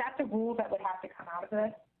 Is that the rule that would have to come out of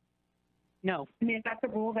this? No. I mean, is that the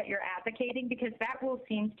rule that you're advocating? Because that rule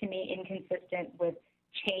seems to me inconsistent with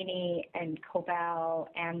Cheney and Cobell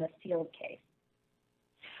and the Sealed case.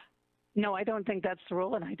 No, I don't think that's the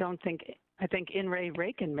rule, and I think In re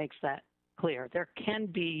Rakin makes that clear. There can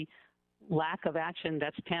be lack of action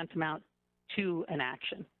that's tantamount to an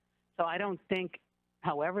action. So I don't think,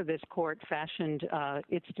 however this court fashioned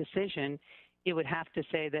its decision, it would have to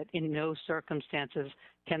say that in no circumstances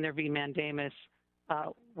can there be mandamus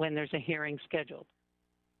when there's a hearing scheduled.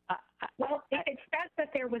 Well, if it says that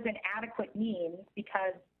there was an adequate means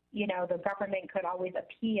because, the government could always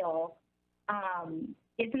appeal,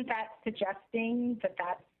 isn't that suggesting that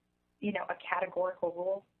that's, a categorical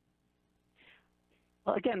rule?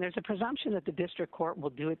 Well, again, there's a presumption that the district court will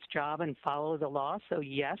do its job and follow the law. So,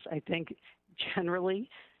 yes, I think generally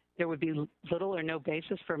there would be little or no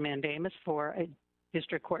basis for mandamus for a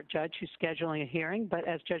district court judge who's scheduling a hearing. But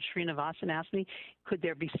as Judge Srinivasan asked me, could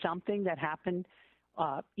there be something that happened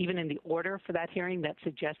even in the order for that hearing that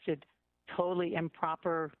suggested totally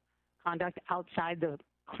improper conduct outside the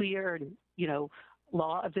clear,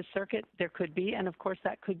 law of the circuit? There could be, and of course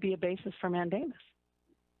that could be a basis for mandamus.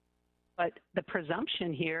 But the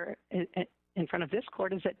presumption here in front of this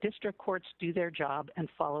court is that district courts do their job and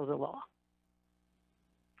follow the law.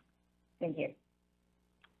 Thank you.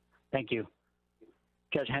 Thank you.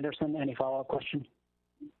 Judge Henderson, any follow-up question?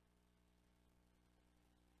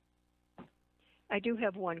 I do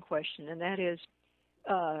have one question, and that is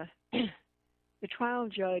the trial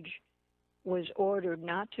judge was ordered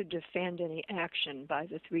not to defend any action by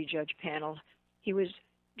the three-judge panel. He was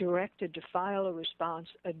directed to file a response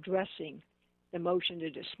addressing the motion to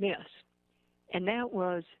dismiss. And that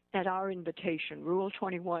was at our invitation. Rule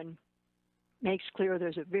 21 makes clear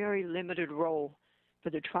there's a very limited role for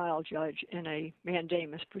the trial judge in a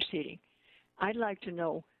mandamus proceeding. I'd like to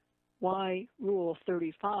know why Rule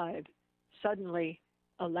 35 suddenly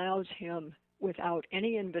allows him, without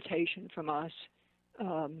any invitation from us,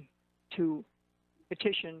 to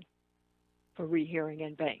petition for rehearing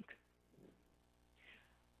en banc.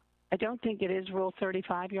 I don't think it is Rule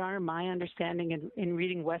 35, Your Honor. My understanding in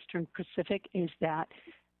reading Western Pacific is that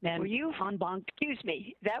then en banc. Excuse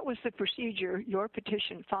me, that was the procedure your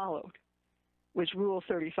petition followed, was Rule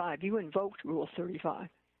 35. You invoked Rule 35.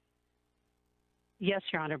 Yes,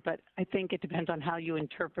 Your Honor, but I think it depends on how you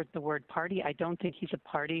interpret the word party. I don't think he's a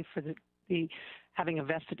party for the having a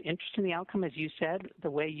vested interest in the outcome. As you said, the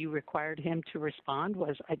way you required him to respond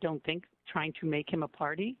was, I don't think, trying to make him a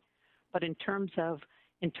party. But in terms of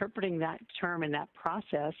interpreting that term and that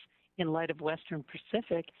process in light of Western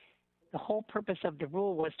Pacific, the whole purpose of the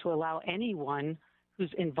rule was to allow anyone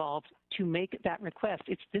who's involved to make that request.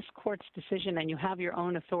 It's this court's decision, and you have your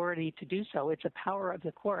own authority to do so. It's a power of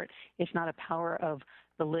the court. It's not a power of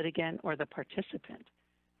the litigant or the participant.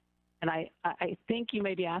 And I think you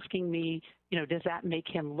may be asking me, does that make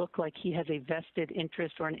him look like he has a vested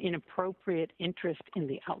interest or an inappropriate interest in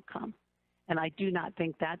the outcome? And I do not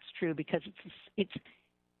think that's true, because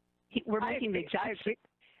we're making the exact...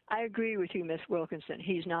 I agree with you, Ms. Wilkinson.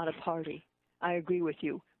 He's not a party. I agree with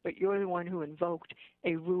you. but you're the one who invoked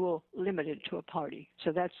a rule limited to a party.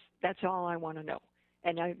 So that's all I want to know.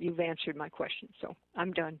 And you've answered my question, so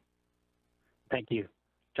I'm done. Thank you.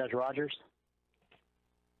 Judge Rogers?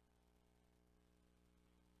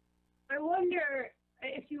 I wonder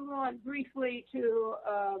if you want briefly to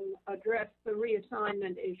address the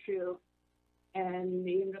reassignment issue and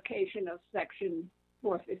the invocation of Section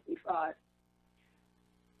 455.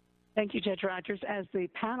 Thank you, Judge Rogers. As the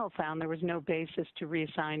panel found, there was no basis to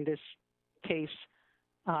reassign this case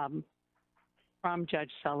from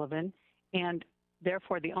Judge Sullivan, and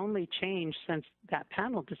therefore the only change since that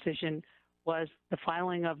panel decision was the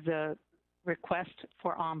filing of the request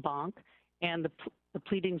for en banc and the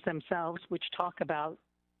pleadings themselves, which talk about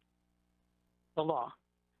the law.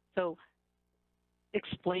 So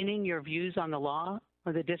explaining your views on the law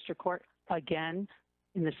for the district court, again,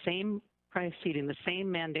 in the same proceeding, the same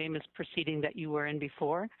mandamus proceeding that you were in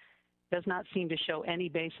before, does not seem to show any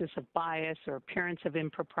basis of bias or appearance of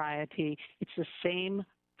impropriety. It's the same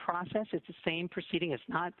process. It's the same proceeding. It's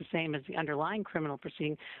not the same as the underlying criminal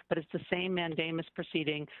proceeding, but it's the same mandamus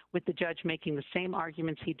proceeding with the judge making the same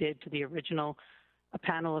arguments he did to the original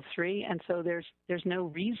panel of three. And so there's no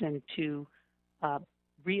reason to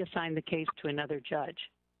reassign the case to another judge.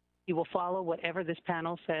 He will follow whatever this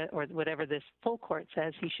panel says or whatever this full court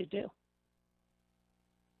says he should do.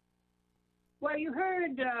 Well, you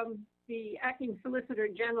heard the acting solicitor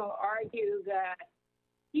general argue that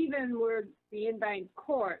even were the in-bank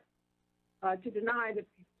court to deny the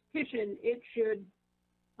petition, it should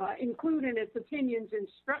include in its opinions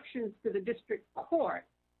instructions to the district court.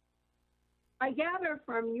 I gather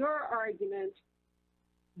from your argument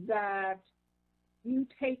that you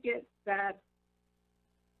take it that,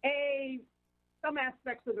 A, some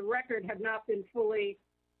aspects of the record have not been fully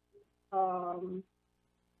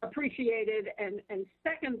appreciated, and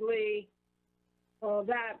secondly,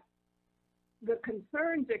 that the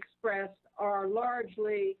concerns expressed are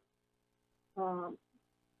largely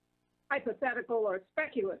hypothetical or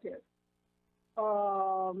speculative.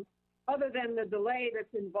 Other than the delay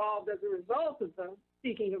that's involved as a result of the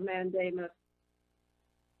seeking of mandamus,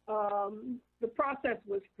 the process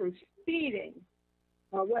was proceeding,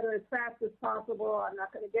 whether as fast as possible, I'm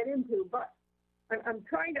not going to get into, but I'm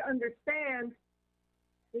trying to understand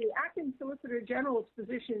the acting solicitor general's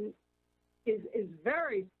position is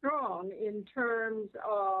very strong in terms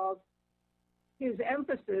of his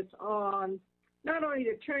emphasis on not only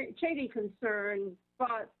the Cheney concern,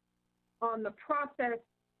 but on the process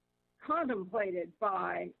contemplated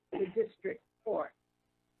by the district court.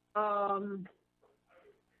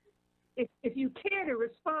 If you care to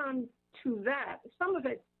respond to that, some of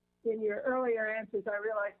it in your earlier answers I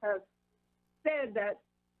realize have said that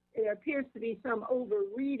there appears to be some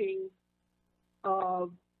overreading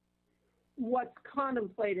of what's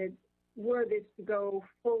contemplated were this to go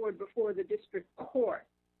forward before the district court.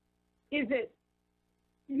 Is it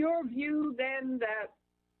your view then that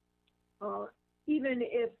even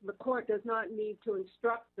if the court does not need to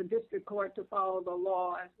instruct the district court to follow the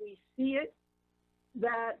law as we see it,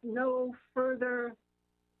 that no further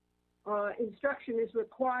instruction is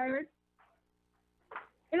required?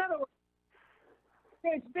 In other words,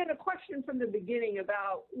 there's been a question from the beginning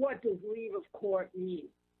about what does leave of court mean?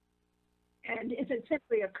 And is it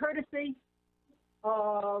simply a courtesy?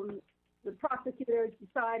 The prosecutor has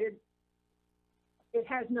decided it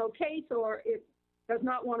has no case or it does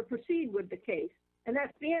not want to proceed with the case. And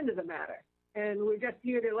that's the end of the matter. And we're just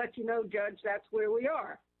here to let you know, Judge, that's where we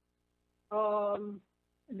are.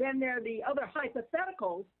 Then there are the other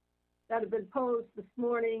hypotheticals that have been posed this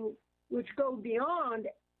morning, which go beyond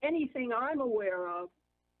anything I'm aware of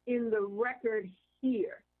in the record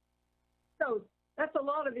here. So that's a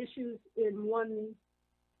lot of issues in one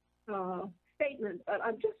statement, but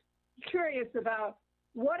I'm just curious about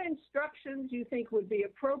what instructions you think would be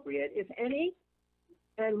appropriate, if any,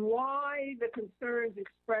 and why the concerns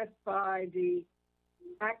expressed by the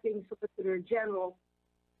acting solicitor general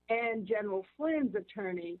and General Flynn's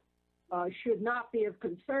attorney should not be of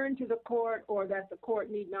concern to the court, or that the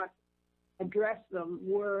court need not address them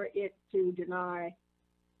were it to deny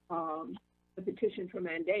the petition for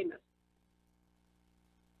mandamus.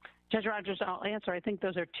 Judge Rogers, I'll answer. I think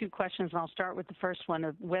those are two questions, and I'll start with the first one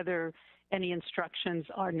of whether any instructions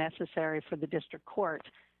are necessary for the district court.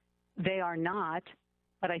 They are not,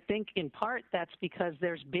 but I think in part that's because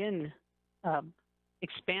there's been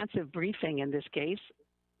expansive briefing in this case,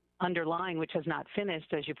 underlying, which has not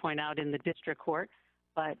finished, as you point out, in the district court,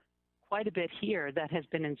 but quite a bit here that has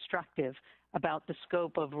been instructive about the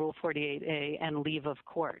scope of Rule 48A and leave of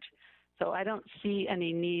court. So I don't see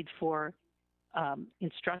any need for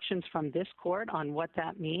instructions from this court on what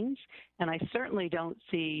that means, and I certainly don't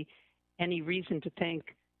see any reason to think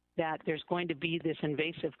that there's going to be this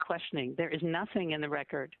invasive questioning. There is nothing in the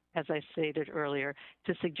record, as I stated earlier,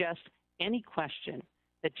 to suggest any question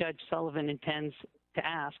that Judge Sullivan intends to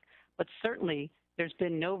ask, but certainly there's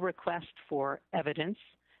been no request for evidence.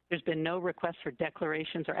 There's been no request for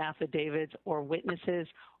declarations or affidavits or witnesses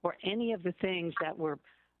or any of the things that were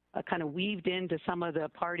kind of weaved into some of the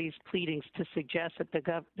parties' pleadings to suggest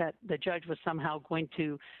that the judge was somehow going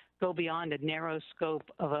to go beyond a narrow scope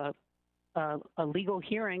of a legal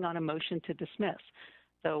hearing on a motion to dismiss.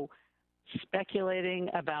 So speculating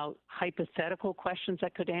about hypothetical questions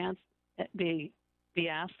that could be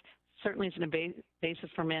asked certainly isn't a basis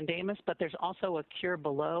for mandamus, but there's also a cure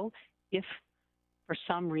below if for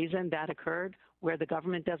some reason that occurred where the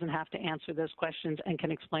government doesn't have to answer those questions and can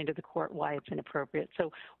explain to the court why it's inappropriate.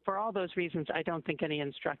 So for all those reasons, I don't think any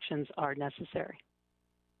instructions are necessary.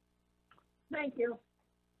 Thank you.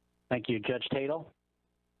 Thank you. Judge Tatel?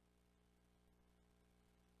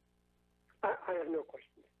 I have no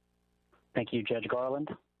questions. Thank you. Judge Garland?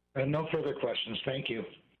 No further questions. Thank you.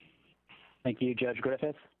 Thank you. Judge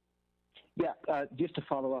Griffith? Yeah, just to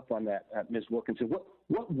follow up on that, Ms. Wilkinson,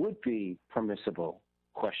 what would be permissible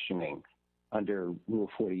questioning under Rule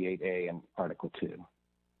 48A and Article 2?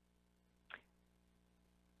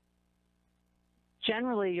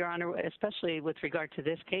 Generally, Your Honor, especially with regard to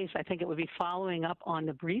this case, I think it would be following up on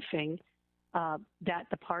the briefing that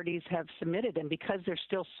the parties have submitted. And because there's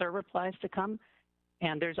still SIR replies to come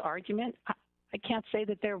and there's argument, I can't say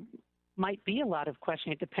that there might be a lot of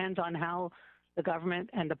questioning. It depends on how the government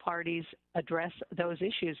and the parties address those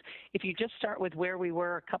issues. If you just start with where we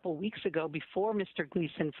were a couple weeks ago before Mr.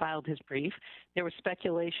 Gleason filed his brief, there was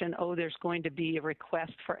speculation, oh, there's going to be a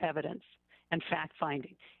request for evidence and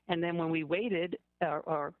fact-finding. And then when we waited,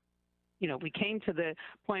 we came to the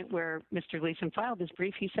point where Mr. Gleason filed his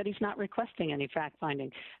brief, he said he's not requesting any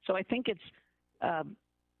fact-finding. So I think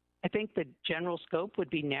I think the general scope would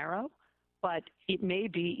be narrow, but it may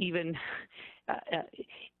be even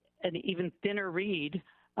an even thinner read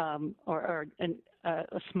or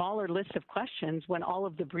a smaller list of questions when all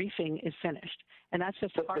of the briefing is finished. And that's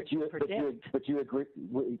just hard to predict. But you agree,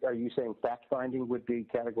 are you saying fact-finding would be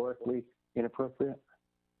categorically inappropriate?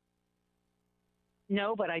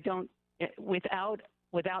 No, but I don't, without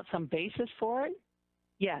some basis for it,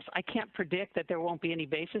 yes, I can't predict that there won't be any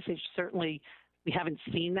basis. It's certainly, we haven't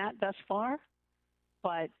seen that thus far,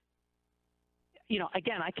 but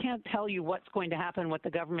again, I can't tell you what's going to happen, what the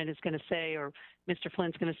government is going to say or Mr.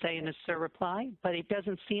 Flynn's going to say in his SIR reply, but it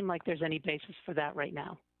doesn't seem like there's any basis for that right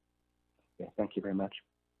now. Yeah, thank you very much.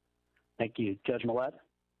 Thank you. Judge Millett?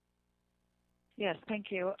 Yes, thank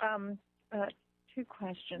you. Two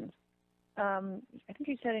questions. I think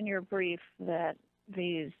you said in your brief that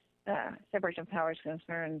these separation of powers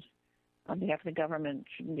concerns on behalf of the government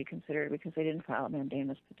shouldn't be considered because they didn't file a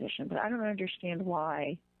mandamus petition, but I don't understand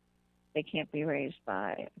why they can't be raised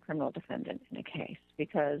by a criminal defendant in a case,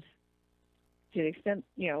 because to the extent,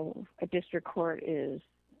 a district court is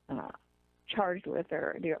charged with,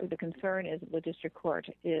 or the concern is that the district court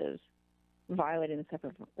is violating the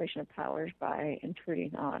separation of powers by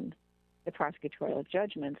intruding on the prosecutorial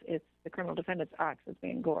judgments, it's the criminal defendant's ox that's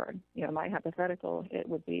being gored. My hypothetical, it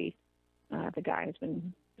would be the guy who's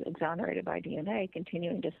been exonerated by DNA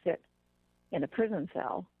continuing to sit in a prison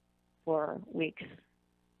cell for weeks,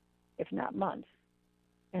 if not months.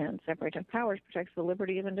 And separation of powers protects the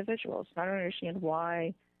liberty of individuals. I don't understand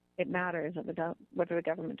why it matters whether the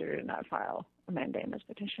government did or did not file a mandamus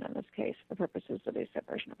petition in this case for purposes of these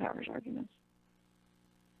separation of powers arguments.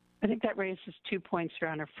 I think that raises 2 points,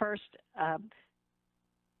 Your Honor. First,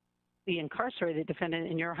 the incarcerated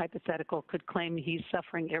defendant in your hypothetical could claim he's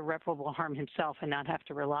suffering irreparable harm himself and not have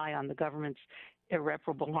to rely on the government's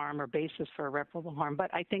irreparable harm or basis for irreparable harm.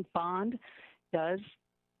 But I think Bond does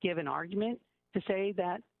give an argument to say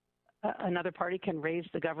that another party can raise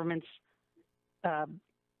the government's,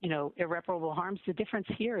 irreparable harms. The difference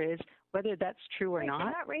here is whether that's true or not.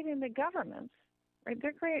 They're not raising the government's. Right?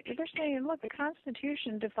 They're saying, look, the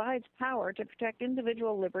Constitution divides power to protect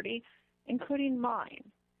individual liberty, including mine.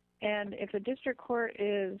 And if the district court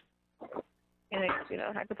is, in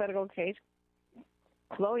a hypothetical case,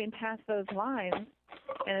 blowing past those lines,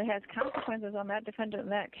 and it has consequences on that defendant in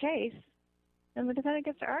that case, then the defendant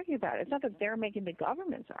gets to argue about it. It's not that they're making the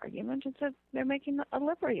government's argument, it's that they're making a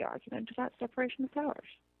liberty argument about separation of powers.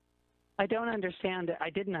 I didn't understand,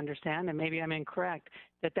 and maybe I'm incorrect,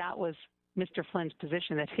 that was Mr. Flynn's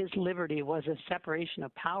position, that his liberty was a separation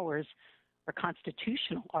of powers or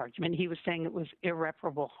constitutional argument. He was saying it was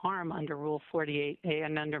irreparable harm under Rule 48A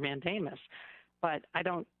and under mandamus. but I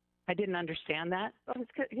didn't understand that. Well, his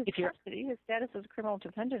custody, his status as a criminal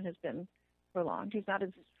defendant has been prolonged. He's not as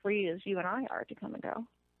free as you and I are to come and go.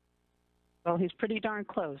 Well, he's pretty darn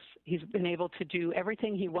close. He's been able to do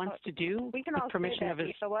everything he wants to do We can with all permission say that. of his.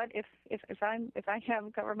 You know what? If I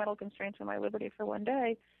have governmental constraints on my liberty for one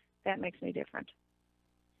day, that makes me different.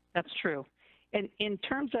 That's true. And in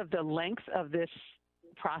terms of the length of this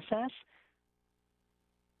process,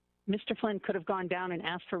 Mr. Flynn could have gone down and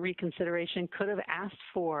asked for reconsideration, could have asked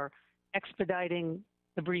for expediting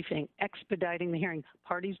the briefing, expediting the hearing.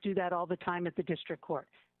 Parties do that all the time at the district court.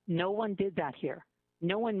 No one did that here.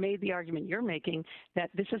 No one made the argument you're making that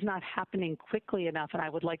this is not happening quickly enough and I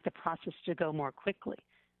would like the process to go more quickly.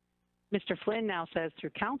 Mr. Flynn now says through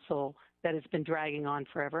counsel that it's been dragging on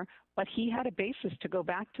forever, but he had a basis to go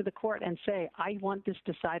back to the court and say, I want this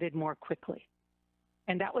decided more quickly.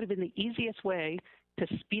 And that would have been the easiest way to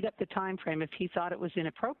speed up the time frame if he thought it was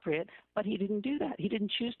inappropriate, but he didn't do that. He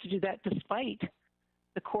didn't choose to do that despite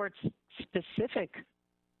the court's specific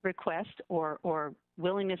request or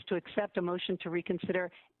willingness to accept a motion to reconsider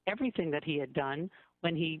everything that he had done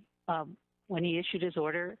when he issued his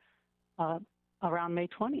order around May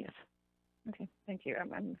 20th. Okay, thank you.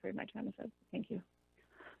 I'm afraid my time is up. Thank you.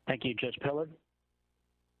 Thank you, Judge Pillard.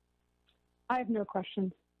 I have no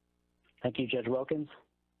questions. Thank you, Judge Wilkins.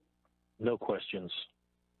 No questions.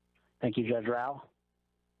 Thank you, Judge Rao.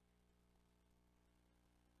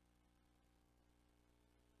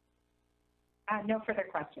 No further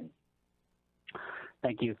questions.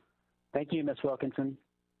 Thank you. Thank you, Ms. Wilkinson.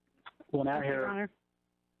 We'll now hear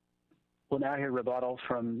rebuttal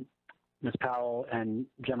from Ms. Powell and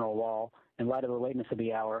General Wall. In light of the lateness of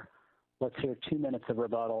the hour, let's hear 2 minutes of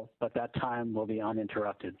rebuttal, but that time will be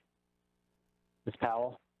uninterrupted. Ms.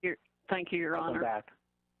 Powell? Thank you, Your Honor. Welcome back.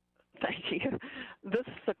 Thank you. This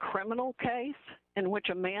is a criminal case in which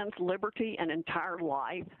a man's liberty and entire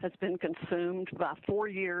life has been consumed by 4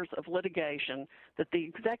 years of litigation that the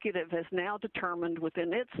executive has now determined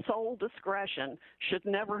within its sole discretion should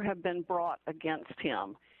never have been brought against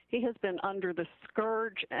him. He has been under the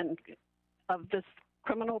scourge of this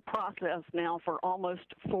criminal process now for almost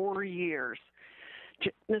 4 years.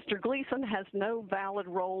 Mr. Gleason has no valid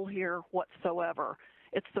role here whatsoever.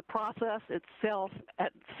 It's the process itself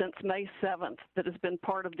since May 7th that has been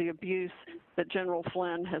part of the abuse that General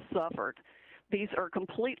Flynn has suffered. These are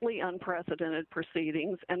completely unprecedented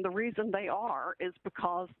proceedings, and the reason they are is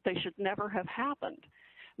because they should never have happened.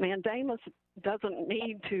 Mandamus doesn't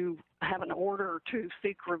need to have an order to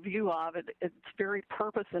seek review of it. Its very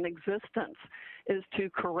purpose in existence is to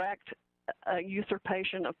correct a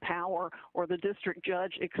usurpation of power or the district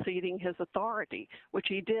judge exceeding his authority, which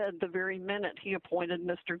he did the very minute he appointed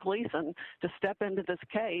Mr. Gleason to step into this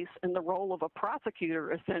case in the role of a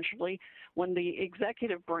prosecutor, essentially, when the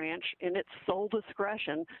executive branch, in its sole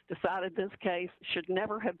discretion, decided this case should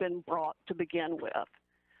never have been brought to begin with.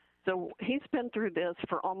 So he's been through this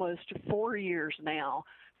for almost 4 years now,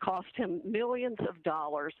 cost him millions of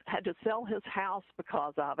dollars, had to sell his house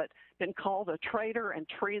because of it, been called a traitor and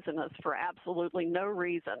treasonous for absolutely no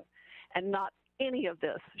reason, and not any of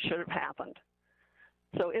this should have happened.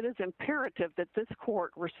 So it is imperative that this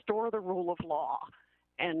court restore the rule of law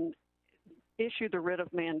and issue the writ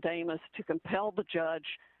of mandamus to compel the judge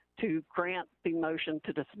to grant the motion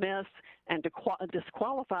to dismiss and to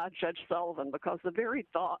disqualify Judge Sullivan, because the very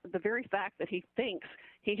fact that he thinks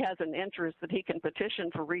he has an interest that he can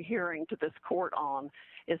petition for rehearing to this court on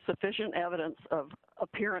is sufficient evidence of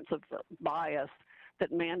appearance of bias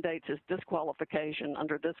that mandates his disqualification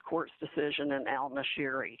under this court's decision in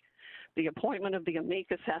al-Nashiri. The appointment of the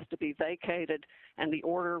amicus has to be vacated, and the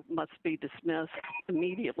order must be dismissed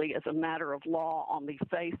immediately as a matter of law on the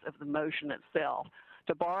face of the motion itself.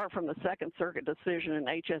 To borrow from the Second Circuit decision in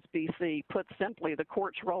HSBC, put simply, the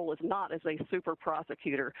court's role is not as a super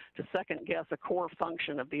prosecutor to second-guess a core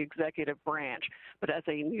function of the executive branch, but as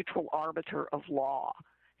a neutral arbiter of law.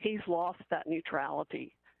 He's lost that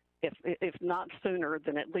neutrality, if not sooner,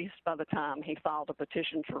 then at least by the time he filed a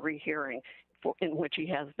petition for rehearing in which he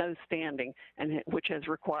has no standing and which has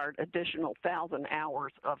required additional 1,000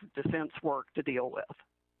 hours of defense work to deal with.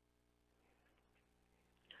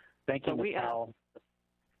 Thank you, Ms. Powell.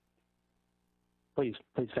 Please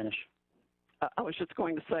finish. I was just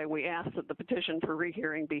going to say we ask that the petition for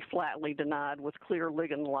rehearing be flatly denied with clear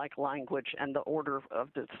Ligon-like language and the order of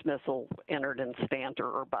dismissal entered in stanter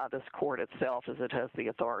or by this court itself as it has the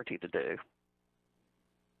authority to do.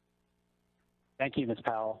 Thank you, Ms.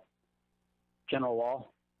 Powell. General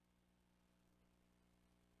Wall.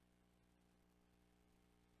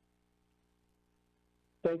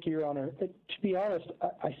 Thank you, Your Honor. To be honest,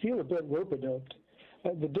 I feel a bit rope-a-doped.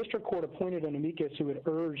 The district court appointed an amicus who had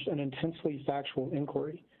urged an intensely factual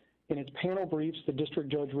inquiry. In its panel briefs, the district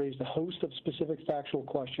judge raised a host of specific factual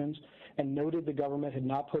questions and noted the government had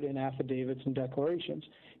not put in affidavits and declarations.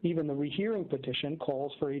 Even the rehearing petition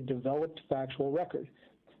calls for a developed factual record.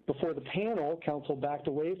 Before the panel, counsel backed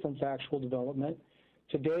away from factual development.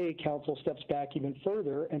 Today, counsel steps back even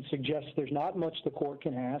further and suggests there's not much the court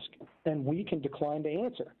can ask and we can decline to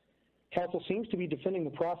answer. Counsel seems to be defending the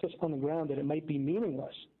process on the ground that it might be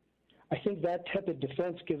meaningless. I think that tepid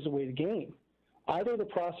defense gives away the game. Either the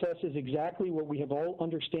process is exactly what we have all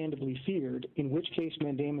understandably feared, in which case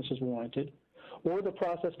mandamus is warranted, or the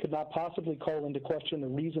process could not possibly call into question the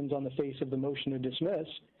reasons on the face of the motion to dismiss,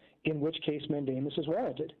 in which case mandamus is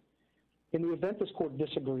warranted. In the event this court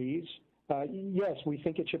disagrees, yes, we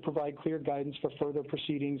think it should provide clear guidance for further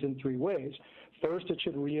proceedings in three ways. First, it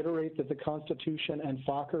should reiterate that the Constitution and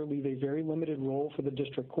Fokker leave a very limited role for the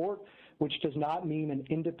district court, which does not mean an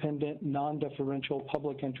independent, non-deferential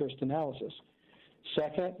public interest analysis.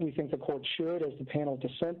 Second, we think the court should, as the panel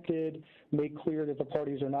dissent did, make clear that the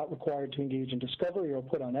parties are not required to engage in discovery or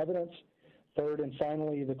put on evidence. Third, and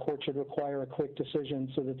finally, the court should require a quick decision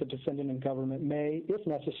so that the defendant and government may, if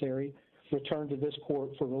necessary, return to this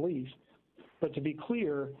court for relief. But to be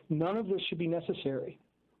clear, none of this should be necessary.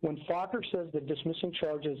 When Fokker says that dismissing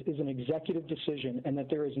charges is an executive decision and that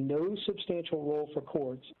there is no substantial role for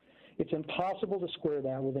courts, it's impossible to square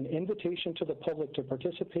that with an invitation to the public to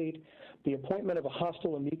participate, the appointment of a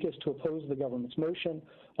hostile amicus to oppose the government's motion,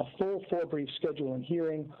 a full four-brief schedule and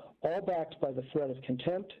hearing, all backed by the threat of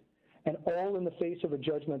contempt, and all in the face of a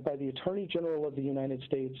judgment by the Attorney General of the United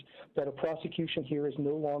States that a prosecution here is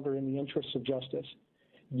no longer in the interests of justice.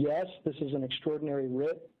 Yes, this is an extraordinary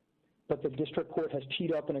writ, but the district court has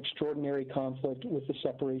teed up an extraordinary conflict with the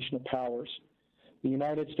separation of powers. The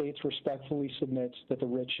United States respectfully submits that the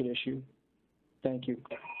writ should issue. Thank you.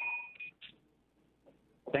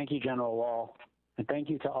 Thank you, General Wall, and thank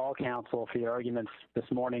you to all counsel for your arguments this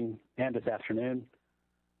morning and this afternoon.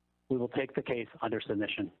 We will take the case under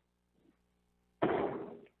submission.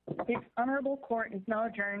 This honorable court is now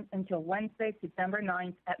adjourned until Wednesday, December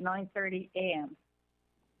 9th at 9:30 a.m.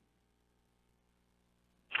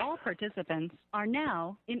 All participants are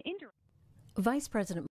now in interactive. Vice President